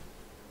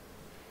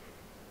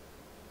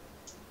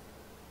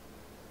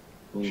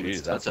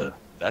 Jeez,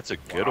 that's a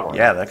good one.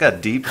 Yeah, that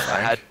got deep.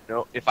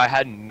 If I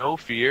had no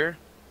fear,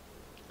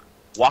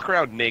 walk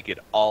around naked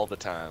all the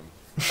time.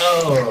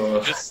 Oh,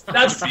 that's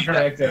the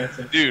correct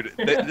answer. Dude,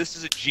 this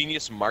is a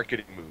genius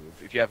marketing move.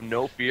 If you have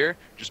no fear,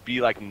 just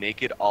be like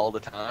naked all the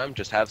time.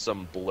 Just have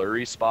some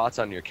blurry spots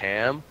on your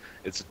cam.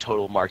 It's a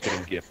total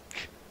marketing gift.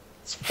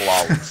 It's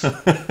flawless.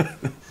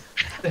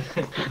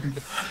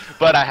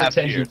 But I have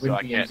fear, so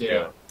I can't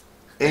do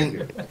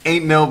it.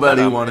 Ain't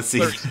nobody want to see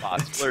blurry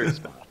spots.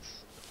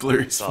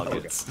 Blurry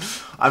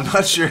spots. I'm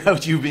not sure how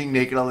you being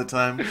naked all the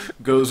time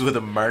goes with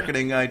a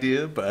marketing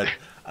idea, but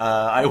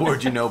I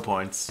award you no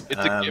points. It's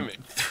a gimmick.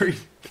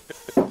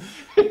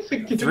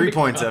 3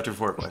 points after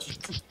 4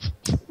 questions.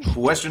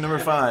 Question number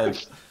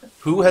 5.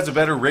 Who has a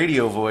better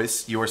radio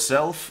voice,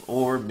 yourself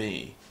or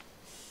me?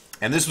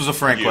 And this was a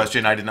frank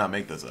question. I did not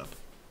make this up.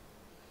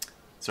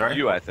 Sorry?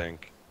 You, I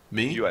think.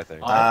 Me? You, I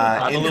think.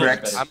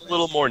 Incorrect. I'm a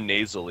little more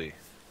nasally.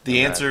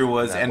 The answer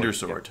was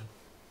Endersword.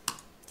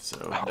 So,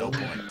 no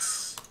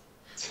points.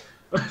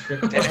 That's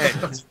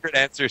a good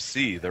answer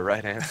C, the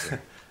right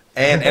answer.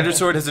 And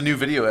Endersword has a new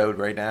video out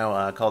right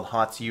now called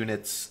HOTS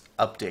Units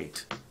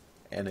Update.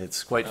 And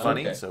it's quite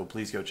funny, so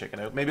please go check it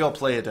out. Maybe I'll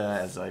play it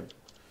as I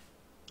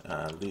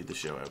lead the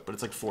show out. But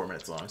it's like 4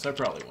 minutes long, so I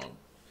probably won't.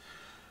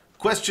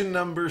 Question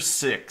number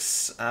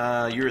 6.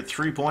 You're at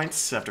 3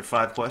 points after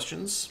 5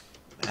 questions.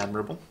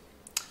 Admirable.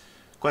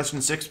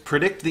 Question 6.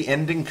 Predict the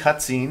ending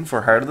cutscene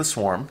for Heart of the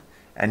Swarm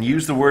and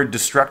use the word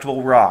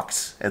destructible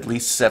rocks at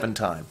least 7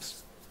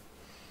 times.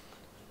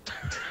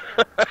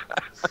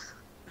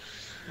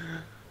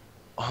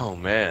 Oh,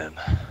 man.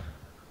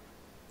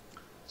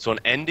 So an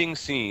ending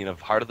scene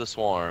of Heart of the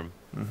Swarm,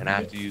 and I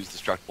have to use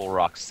destructible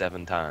rocks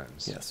 7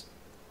 times. Yes.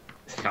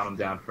 Count them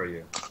down for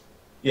you.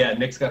 Yeah,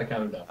 Nick's got to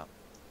count them down.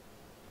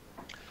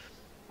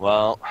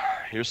 Well,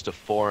 here's to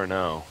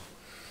 4-0.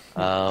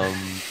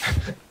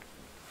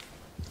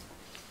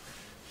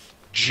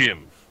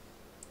 Jim,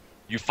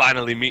 you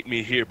finally meet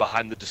me here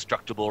behind the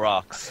destructible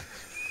rocks,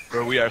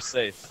 where we are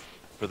safe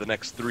for the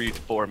next 3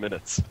 to 4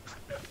 minutes.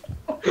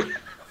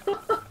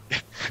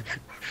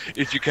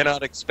 If you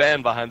cannot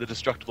expand behind the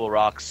destructible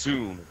rocks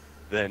soon,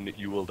 then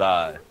you will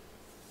die.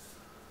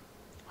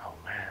 Oh,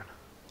 man.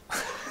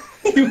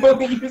 You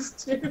only used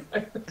 2.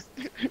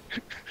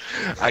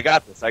 I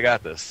got this.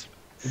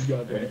 You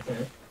got it.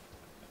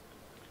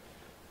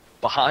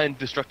 Behind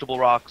destructible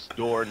rocks,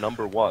 door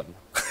number 1.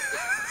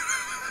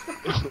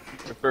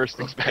 Your first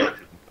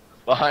expansion.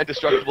 Behind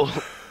destructible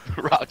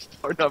rocks,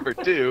 door number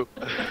 2,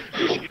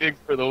 cheating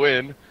for the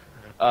win,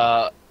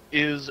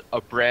 is a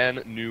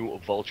brand new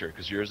vulture,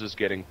 because yours is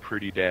getting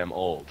pretty damn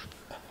old.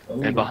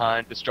 Ooh. And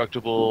behind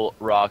destructible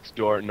rocks,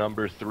 door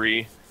number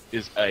 3,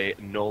 is a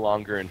no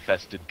longer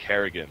infested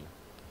Kerrigan.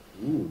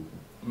 Ooh.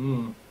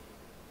 Mm.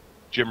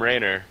 Jim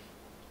Raynor.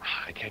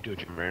 I can't do a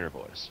Jim Raynor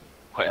voice.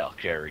 Well,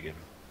 Kerrigan.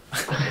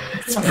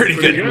 That's pretty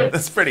good.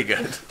 That's pretty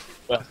good.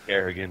 Well,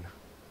 Kerrigan.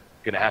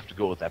 Gonna have to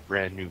go with that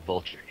brand new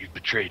vulture. You've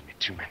betrayed me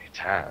too many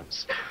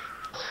times.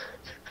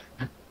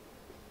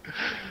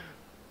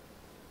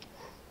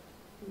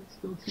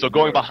 So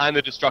going behind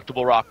the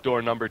destructible rock,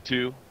 door number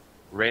 2,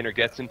 Raynor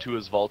gets into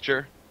his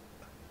vulture,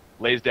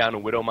 lays down a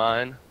widow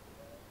mine,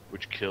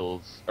 which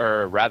kills,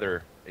 or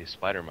rather, a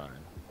spider mine,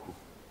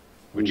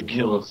 which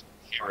kills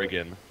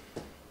Kerrigan,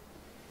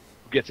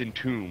 who gets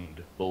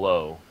entombed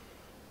below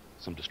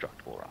some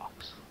destructible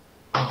rocks.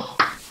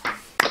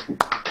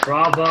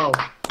 Bravo.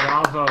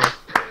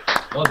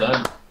 Well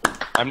done.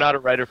 I'm not a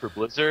writer for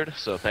Blizzard,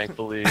 so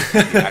thankfully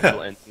the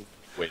actual ending is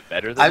way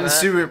better than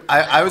that.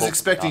 I was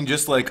expecting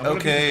just like,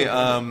 okay,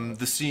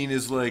 the scene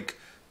is like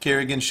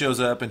Kerrigan shows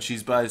up and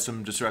she's by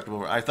some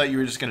destructible. I thought you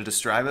were just going to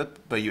describe it,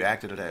 but you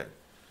acted it out.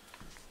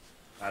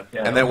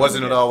 And that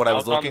wasn't at all what I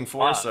was looking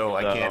for, so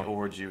I can't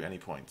award you any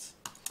points.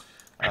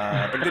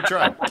 But good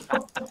try.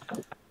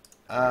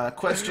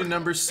 Question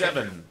number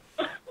 7.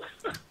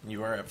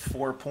 You are at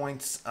 4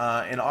 points.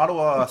 An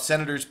Ottawa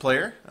Senators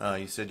player,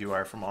 you said you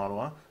are from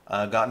Ottawa,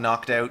 got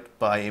knocked out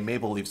by a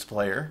Maple Leafs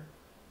player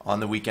on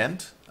the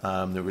weekend.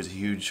 There was a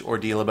huge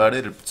ordeal about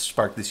it. It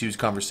sparked this huge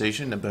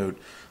conversation about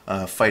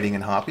fighting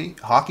in hockey.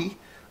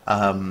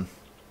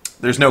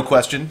 There's no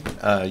question.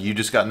 You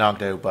just got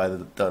knocked out by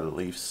the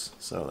Leafs,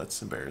 so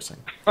that's embarrassing.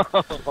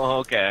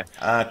 Okay.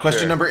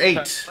 Question number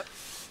 8.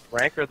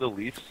 Rank are the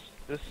Leafs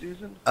this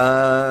season?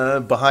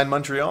 Behind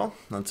Montreal.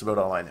 That's about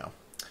all I know.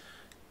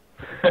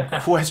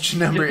 Question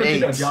number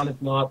 8. John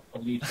is not a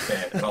Leafs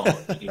fan at all.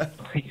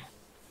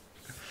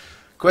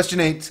 Question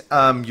 8.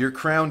 You're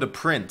crowned a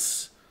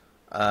prince.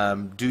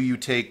 Do you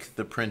take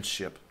the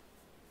princeship?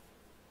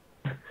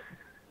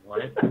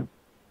 What? Of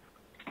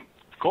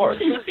course.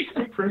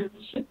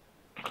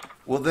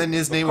 Well, then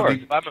his name would would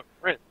be... If I'm a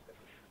prince,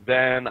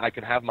 then I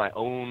can have my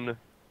own,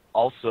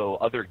 also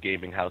other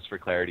gaming house for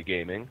Clarity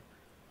Gaming.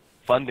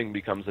 Funding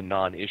becomes a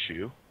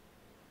non-issue.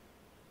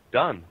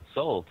 Done.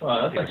 Sold.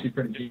 Wow, that's actually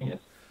pretty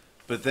genius.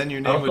 But then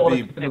your name would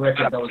be... For the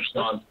record, that was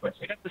John's question.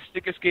 We got the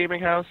sickest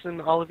gaming house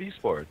in all of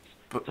esports.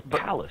 It's a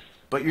palace.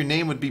 But your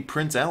name would be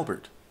Prince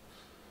Albert.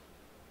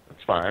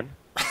 That's fine.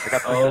 I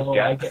got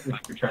I get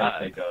what you're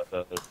trying to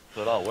say.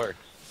 So it all works.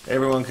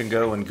 Everyone can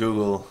go and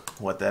Google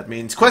what that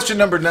means. Question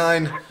number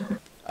 9.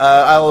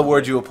 I'll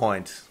award you a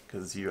point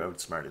because you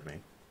outsmarted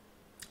me.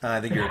 I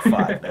think you're at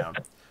 5 now.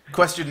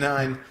 Question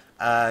 9.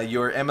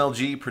 Your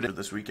MLG predicted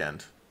this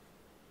weekend.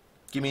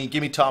 Give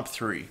me top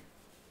 3.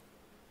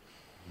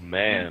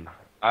 Man,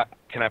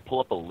 can I pull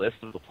up a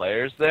list of the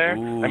players there?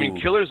 Ooh. I mean,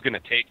 Killer's gonna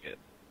take it.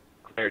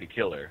 Clarity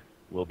Killer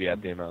will be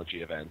at the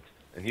MLG event,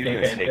 and he's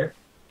gonna take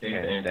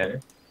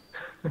it.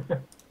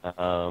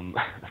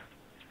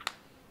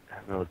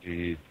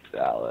 MLG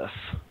Dallas.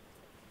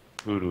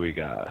 Who do we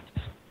got?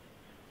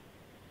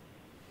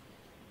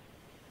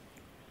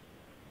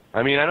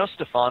 I mean, I know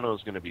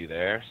Stefano's going to be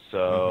there,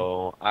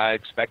 so I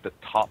expect a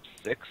top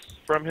 6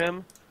 from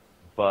him,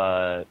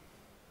 but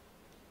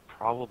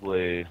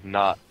probably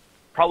not.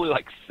 Probably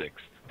like 6th,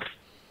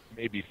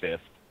 maybe 5th,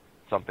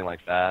 something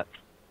like that.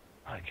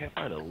 I can't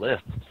find a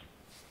list.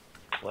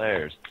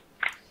 Players.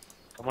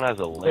 Someone has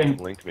a link.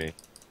 Link me.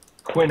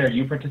 Quinn, are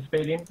you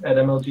participating at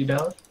MLG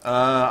Dallas?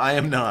 I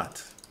am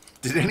not.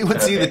 Did anyone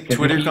see the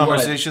Twitter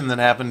conversation that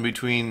happened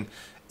between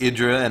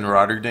Idra and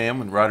Rotterdam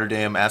when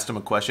Rotterdam asked him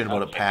a question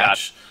about a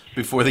patch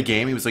before the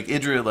game? He was like,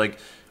 Idra, like,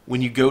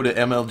 when you go to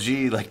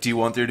MLG, like, do you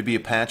want there to be a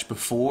patch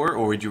before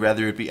or would you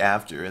rather it be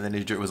after? And then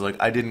Idra was like,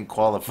 I didn't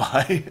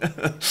qualify.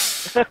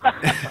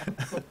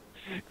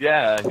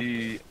 Yeah,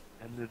 he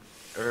ended,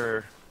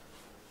 so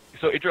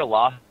Idra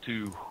lost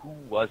to, who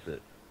was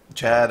it?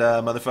 Chad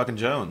motherfucking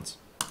Jones.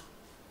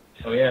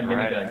 Oh yeah,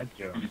 Minigun.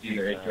 It was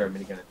either Idra or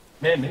Minigun.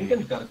 Man,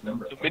 Minigun's got his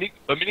number.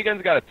 But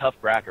Minigun's got a tough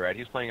bracket, right?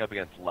 He's playing up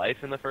against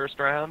Life in the first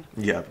round.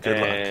 Yeah, good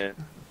luck.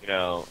 You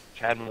know,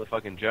 Chad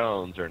motherfucking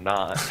Jones or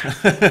not.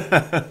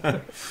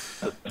 A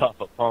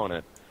tough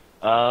opponent.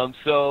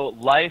 So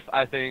Life,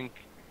 I think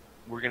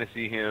we're gonna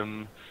see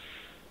him.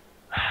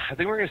 I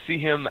think we're gonna see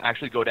him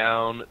actually go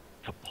down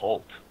to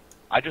Pult.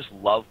 I just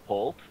love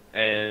Pult,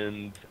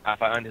 and I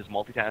find his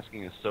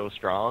multitasking is so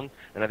strong,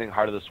 and I think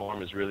Heart of the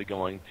Swarm is really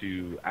going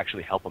to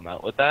actually help him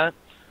out with that.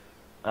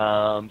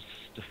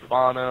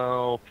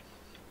 Stefano,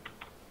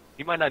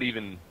 he might not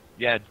even,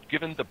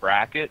 given the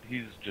bracket,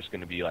 he's just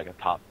going to be like a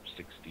top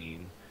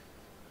 16.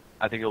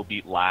 I think he'll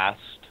beat Last.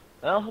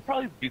 Well, he'll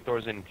probably beat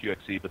Thorzen in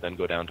QXC, but then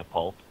go down to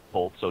Pult,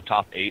 so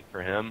top 8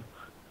 for him.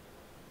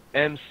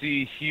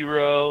 MC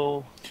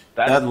Hero,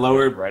 that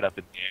lower right up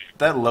in the air.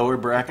 That lower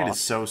bracket is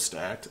so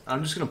stacked.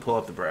 I'm just going to pull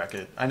up the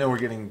bracket. I know we're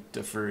getting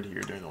deferred here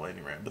during the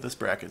lightning round, but this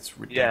bracket's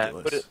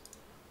ridiculous. Yeah,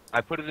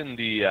 I put it in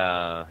the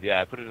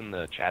I put it in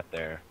the chat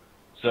there.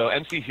 So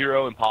MC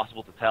Hero,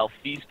 impossible to tell.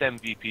 Feast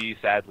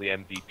MVP, sadly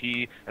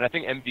MVP, and I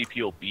think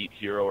MVP will beat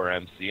Hero or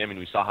MC. I mean,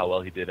 we saw how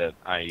well he did at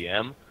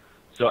IEM.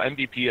 So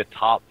MVP a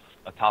top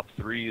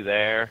 3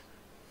 there.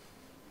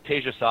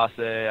 Tasia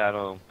Sase, I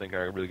don't think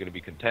are really going to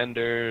be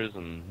contenders,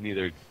 and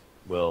neither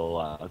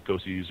will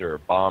Ghost User or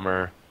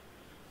Bomber.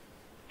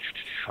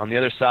 On the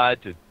other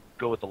side, to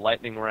go with the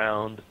lightning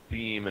round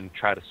theme and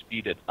try to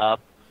speed it up,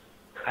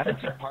 I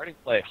haven't seen Parting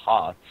play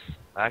Hots.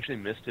 I actually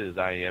missed his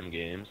IEM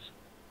games.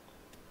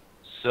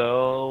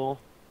 So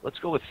let's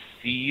go with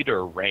Seed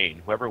or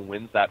Rain. Whoever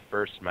wins that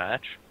first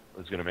match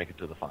is going to make it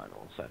to the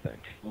finals, I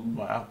think.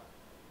 Wow.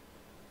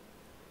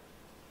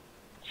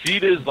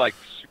 Seed is, like,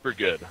 super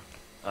good.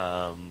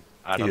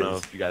 I don't know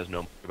if you guys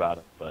know much about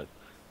it, but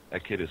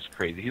that kid is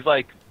crazy. He's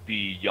like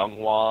the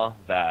Younghwa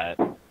that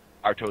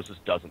Artosis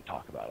doesn't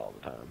talk about all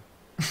the time.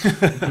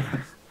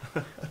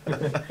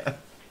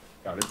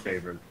 Got his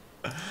favorite.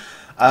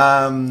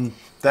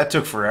 That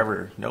took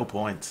forever. No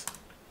points.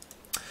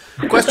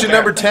 Question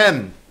number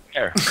 10.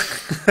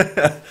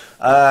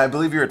 I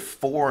believe you're at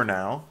 4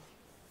 now.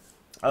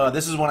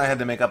 This is one I had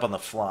to make up on the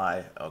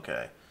fly.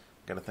 Okay.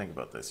 Got to think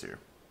about this here.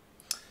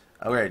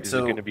 All right, is it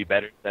going to be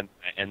better than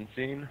my end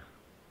scene?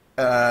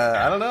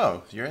 I don't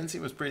know. Your end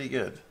scene was pretty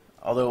good,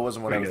 although it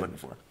wasn't what I was looking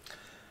for.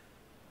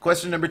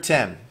 Question number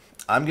 10.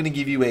 I'm going to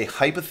give you a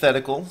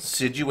hypothetical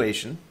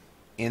situation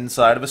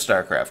inside of a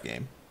StarCraft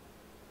game.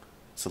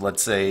 So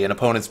let's say an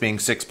opponent's being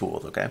 6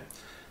 pooled, okay?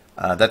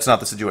 That's not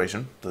the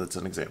situation. That's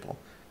an example.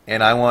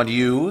 And I want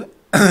you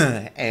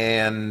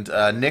and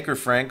Nick or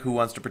Frank, who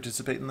wants to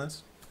participate in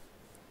this?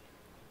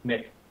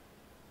 Nick.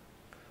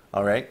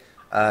 All right.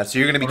 So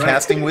you're going to be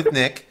casting with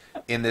Nick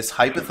in this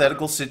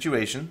hypothetical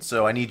situation.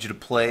 So I need you to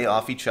play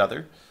off each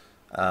other.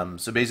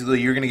 So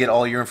basically, you're going to get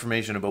all your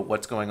information about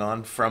what's going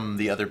on from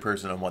the other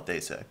person and what they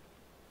say.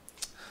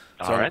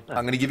 So I'm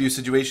going to give you a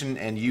situation,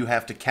 and you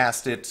have to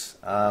cast it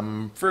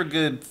for a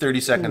good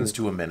 30 seconds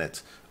to a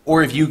minute.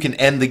 Or if you can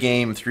end the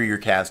game through your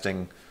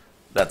casting,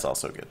 that's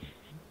also good.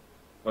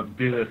 Let's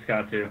do this,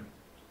 Katu.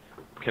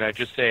 Can I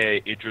just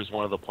say Idra's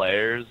one of the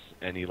players,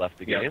 and he left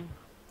the game?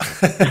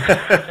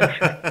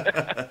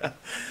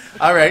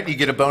 All right, you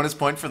get a bonus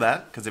point for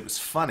that, because it was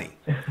funny.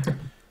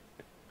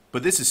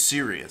 But this is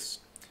serious.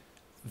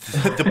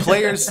 The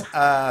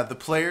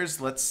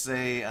players, let's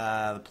say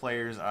the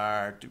players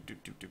are...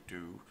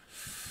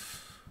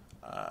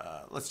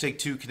 Let's take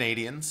 2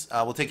 Canadians.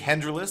 We'll take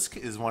Henderlisk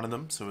is one of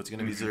them, so it's going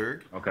to be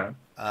Zerg. Okay.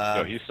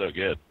 He's so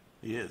good.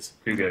 He is.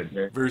 Too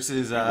good.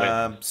 Versus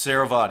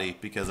Saravati,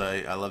 because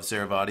I love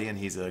Saravati, and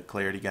he's a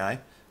clarity guy.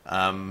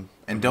 And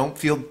don't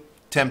feel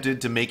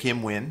tempted to make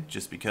him win,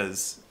 just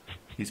because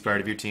he's part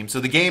of your team. So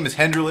the game is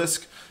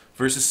Henderlisk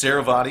versus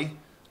Saravati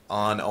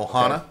on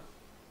Ohana.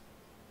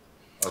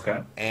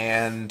 Okay.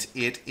 And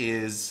it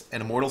is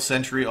an Immortal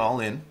Century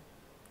all-in.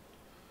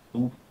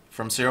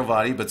 From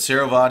Saravati, but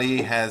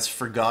Saravati has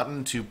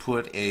forgotten to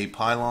put a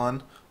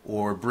pylon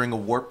or bring a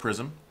warp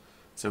prism,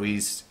 so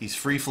he's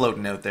free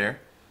floating out there.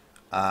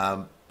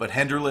 But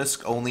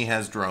Henderlisk only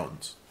has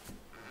drones.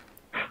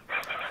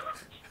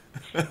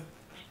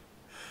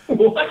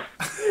 What?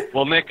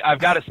 Well, Nick, I've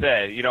got to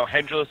say,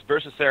 Henderlisk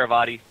versus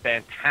Saravati,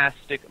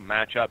 fantastic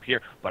matchup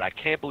here, but I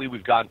can't believe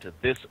we've gotten to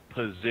this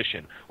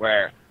position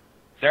where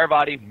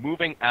Saravati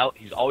moving out.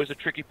 He's always a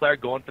tricky player,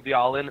 going for the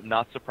all-in,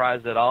 not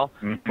surprised at all,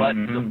 but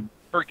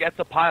forgets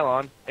a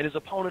pylon, and his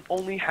opponent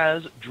only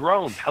has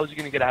drones. How's he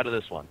going to get out of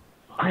this one?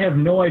 I have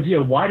no idea.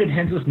 Why did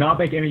Henderlisk not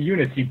make any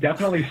units? He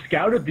definitely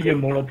scouted the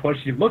Immortal push.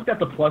 He looked at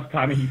the plus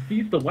timing. He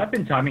sees the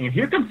weapon timing, and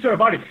here comes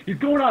Saravati. He's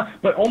going on,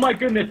 but oh my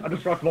goodness, a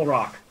Destructible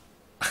Rock.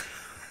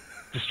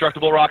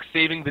 Destructible Rock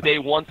saving the day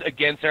once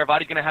again.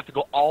 Saravati going to have to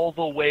go all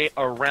the way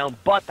around,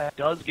 but that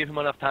does give him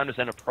enough time to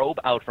send a probe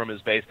out from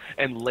his base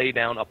and lay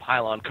down a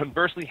pylon.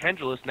 Conversely,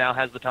 Henderlisk now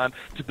has the time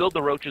to build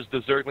the roaches,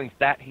 the zerglings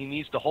that he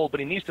needs to hold, but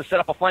he needs to set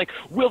up a flank.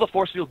 Will the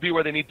force field be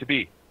where they need to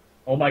be?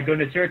 Oh my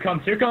goodness, here it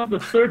comes. Here comes the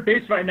third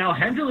base right now.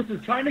 Henderlisk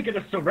is trying to get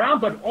a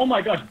surround, but oh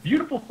my gosh,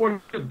 beautiful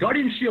force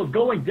Guardian Shield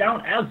going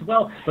down as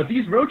well. But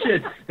these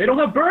roaches, they don't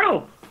have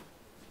burrow.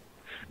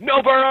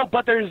 No burrow,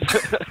 but there's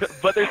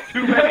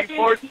too many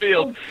force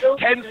fields.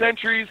 10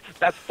 centuries,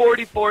 that's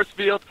 40 force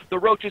fields. The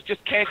roaches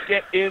just can't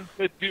get in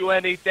to do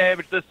any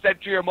damage. The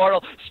Century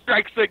Immortal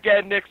strikes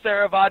again, Nick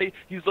Saravati.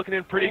 He's looking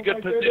in pretty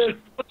good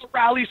position. But the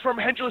rallies from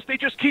Henderlisk, they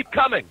just keep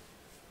coming.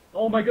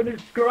 Oh my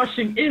goodness,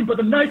 rushing in, but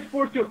the nice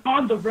force field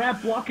on the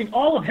ramp, blocking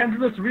all of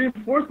Henderlisk's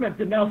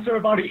reinforcements, and now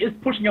Saravati is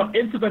pushing out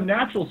into the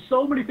natural.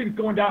 So many things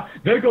going down.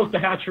 There goes the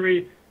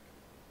hatchery.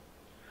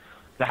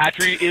 The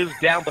hatchery is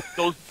down, but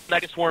goes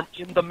Nidus Swarm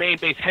in the main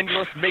base.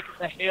 Henderlisk making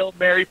the Hail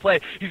Mary play.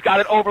 He's got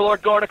an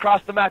Overlord going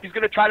across the map. He's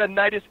going to try to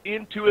Nidus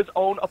into his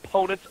own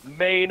opponent's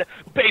main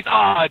base.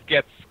 It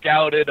gets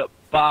scouted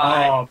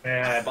by... Oh,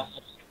 man.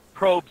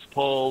 Probes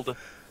pulled.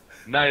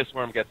 Nidus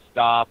Swarm gets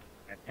stopped.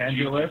 And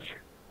Henderlisk.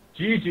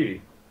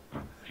 GG.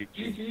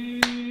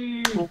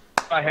 GG.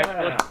 By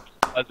Henderlisk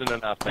wasn't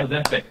enough. That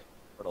was epic.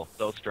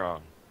 So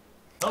strong.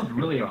 That was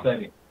really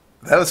exciting.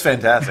 That was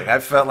fantastic. I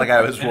felt like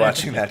I was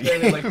watching that.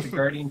 It's like the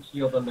Guardian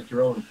Shield on the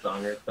drone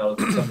song. That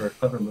was a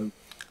clever move.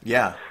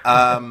 Yeah.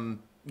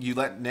 You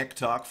let Nick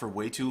talk for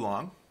way too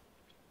long.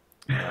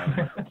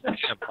 Yeah,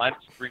 minus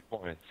 3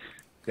 points.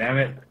 Damn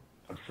it.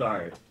 I'm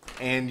sorry.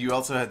 And you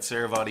also had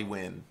Saravati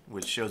win,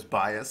 which shows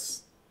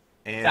bias.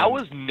 And that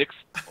was Nick's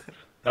fault.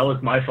 That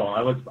was my fault.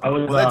 I was.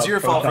 Well, that's your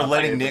fault for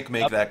letting Nick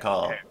make that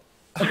call.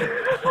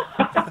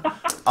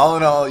 All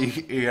in all,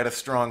 you got a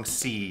strong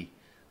C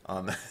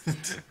on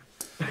that.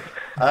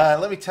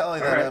 Let me tally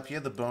that up. You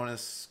had the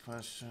bonus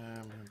question.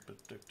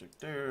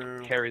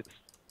 Carry.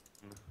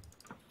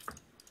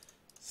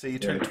 So you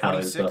turned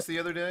 26 the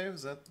other day?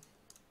 Was that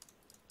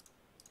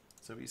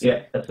what you said?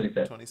 Yeah, that's what he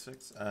said.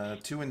 26.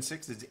 2 and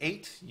 6 is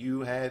 8.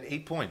 You had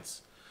 8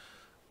 points.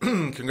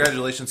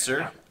 Congratulations,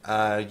 sir.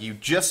 You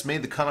just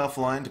made the cutoff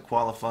line to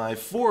qualify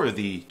for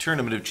the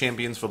Tournament of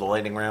Champions for the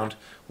Lightning Round,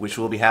 which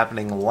will be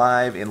happening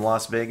live in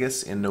Las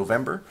Vegas in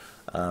November.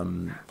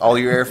 All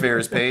your airfare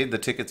is paid. The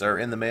tickets are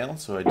in the mail,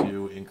 so I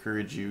do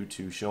encourage you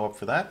to show up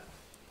for that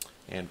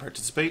and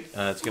participate.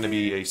 It's going to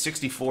be a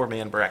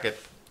 64-man bracket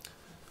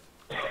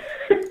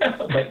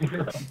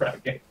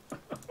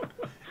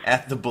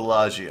at the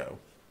Bellagio.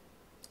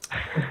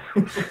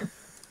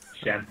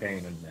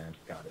 Champagne and man,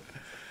 got it.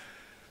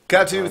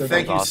 Katu,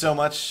 thank you so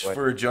much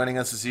for joining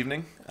us this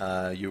evening.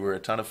 You were a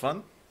ton of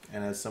fun,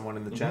 and as someone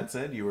in the chat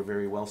said, you were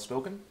very well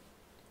spoken.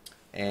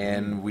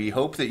 And we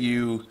hope that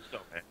you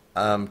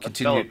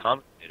continue.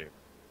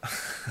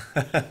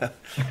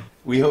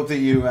 We hope that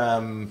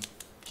you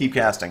keep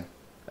casting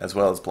as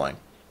well as playing.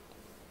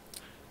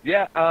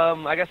 Yeah,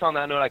 I guess on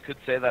that note, I could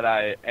say that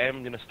I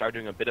am going to start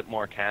doing a bit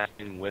more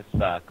casting with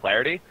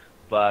Clarity,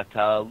 but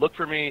look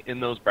for me in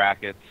those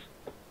brackets.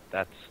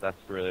 That's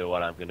really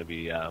what I'm going to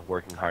be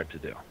working hard to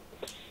do.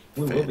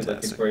 We will be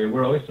looking for you.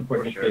 We're always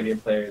supporting Canadian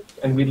players,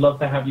 and we'd love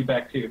to have you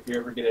back too. If you're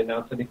ever going to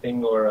announce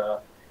anything,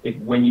 or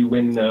when you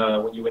win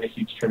a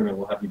huge tournament,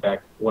 we'll have you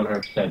back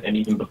 100%, and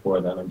even before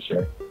that, I'm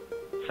sure.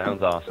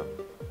 Sounds awesome.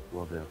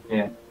 Will do.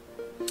 Yeah.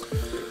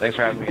 Thanks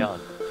for having me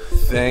on.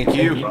 Thank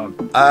you.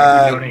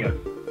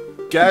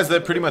 Guys,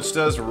 that pretty much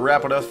does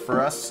wrap it up for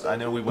us. I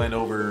know we went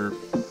over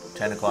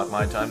 10 o'clock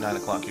my time, 9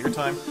 o'clock your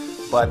time,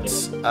 but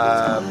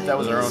that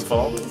was our own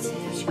fault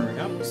for screwing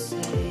up.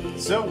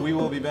 So we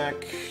will be back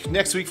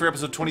next week for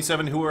episode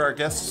 27. Who are our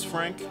guests,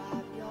 Frank?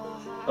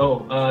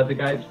 Oh, the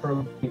guys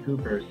from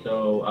Vancouver.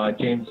 So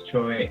James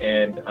Choi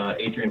and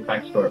Adrian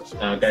Faxdorf,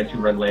 guys who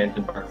run LANs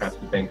and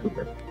Barcrafts in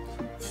Vancouver.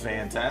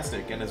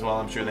 Fantastic. And as well,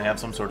 I'm sure they have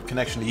some sort of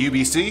connection to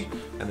UBC,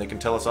 and they can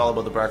tell us all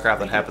about the Barcraft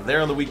that happened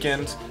there on the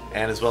weekend,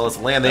 and as well as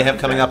the LAN they have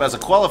coming up as a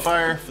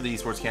qualifier for the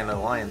Esports Canada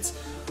Alliance.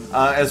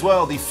 As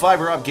well, the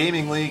Fiber Up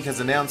Gaming League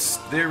has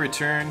announced their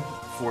return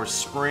for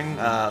spring.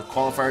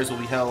 Qualifiers will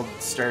be held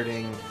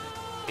starting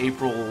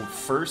April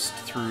 1st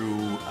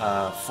through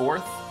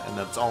 4th, and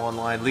that's all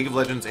online. League of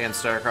Legends and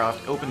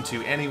StarCraft, open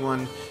to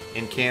anyone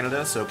in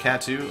Canada. So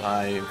Katu,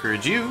 I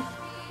encourage you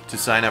to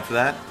sign up for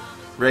that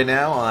right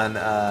now on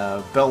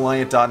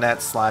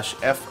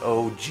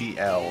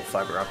bellanet.net/FOGL,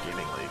 Fiber Up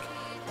Gaming League.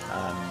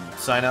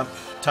 Sign up,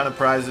 ton of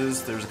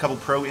prizes. There's a couple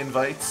pro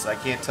invites. I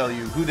can't tell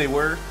you who they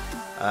were,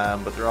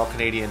 but they're all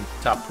Canadian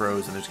top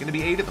pros, and there's going to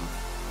be 8 of them.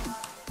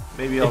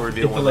 Maybe I'll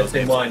reveal one of those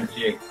names.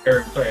 Alexei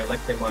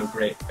Mon,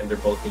 great, and they're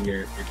both in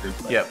your group.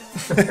 Yep.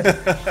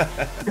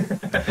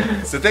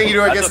 So thank you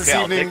to our guests this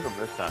evening. I'll take them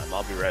this time.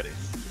 I'll be ready.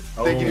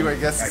 Thank you to our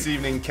guests this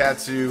evening,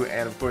 Katu,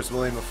 and of course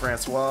William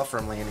Lefrancois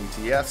from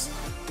LanETS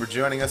for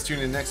joining us. Tune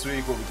in next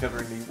week. We'll be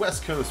covering the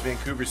West Coast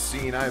Vancouver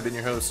scene. I've been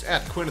your host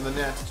at Quinn of the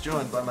Net,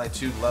 joined by my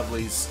two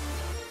lovelies,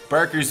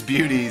 Barker's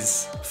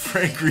Beauties,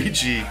 Frank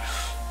Ricci,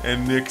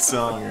 and Nick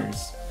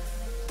Songers.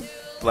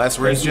 Last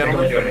words,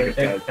 gentlemen.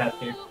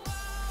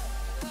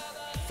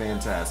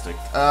 Fantastic.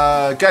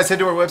 Guys, head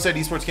to our website,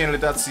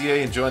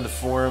 EsportsCanada.ca, and join the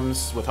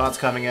forums. With HOTS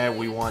coming out,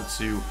 we want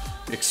to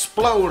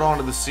explode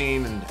onto the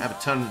scene and have a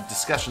ton of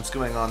discussions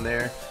going on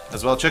there.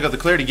 As well, check out the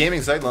Clarity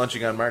Gaming site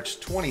launching on March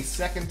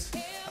 22nd.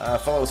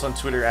 Follow us on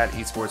Twitter at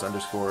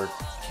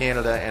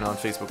esports_Canada and on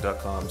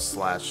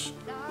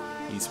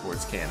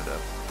Facebook.com/esportscanada.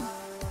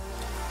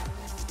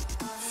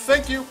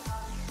 Thank you.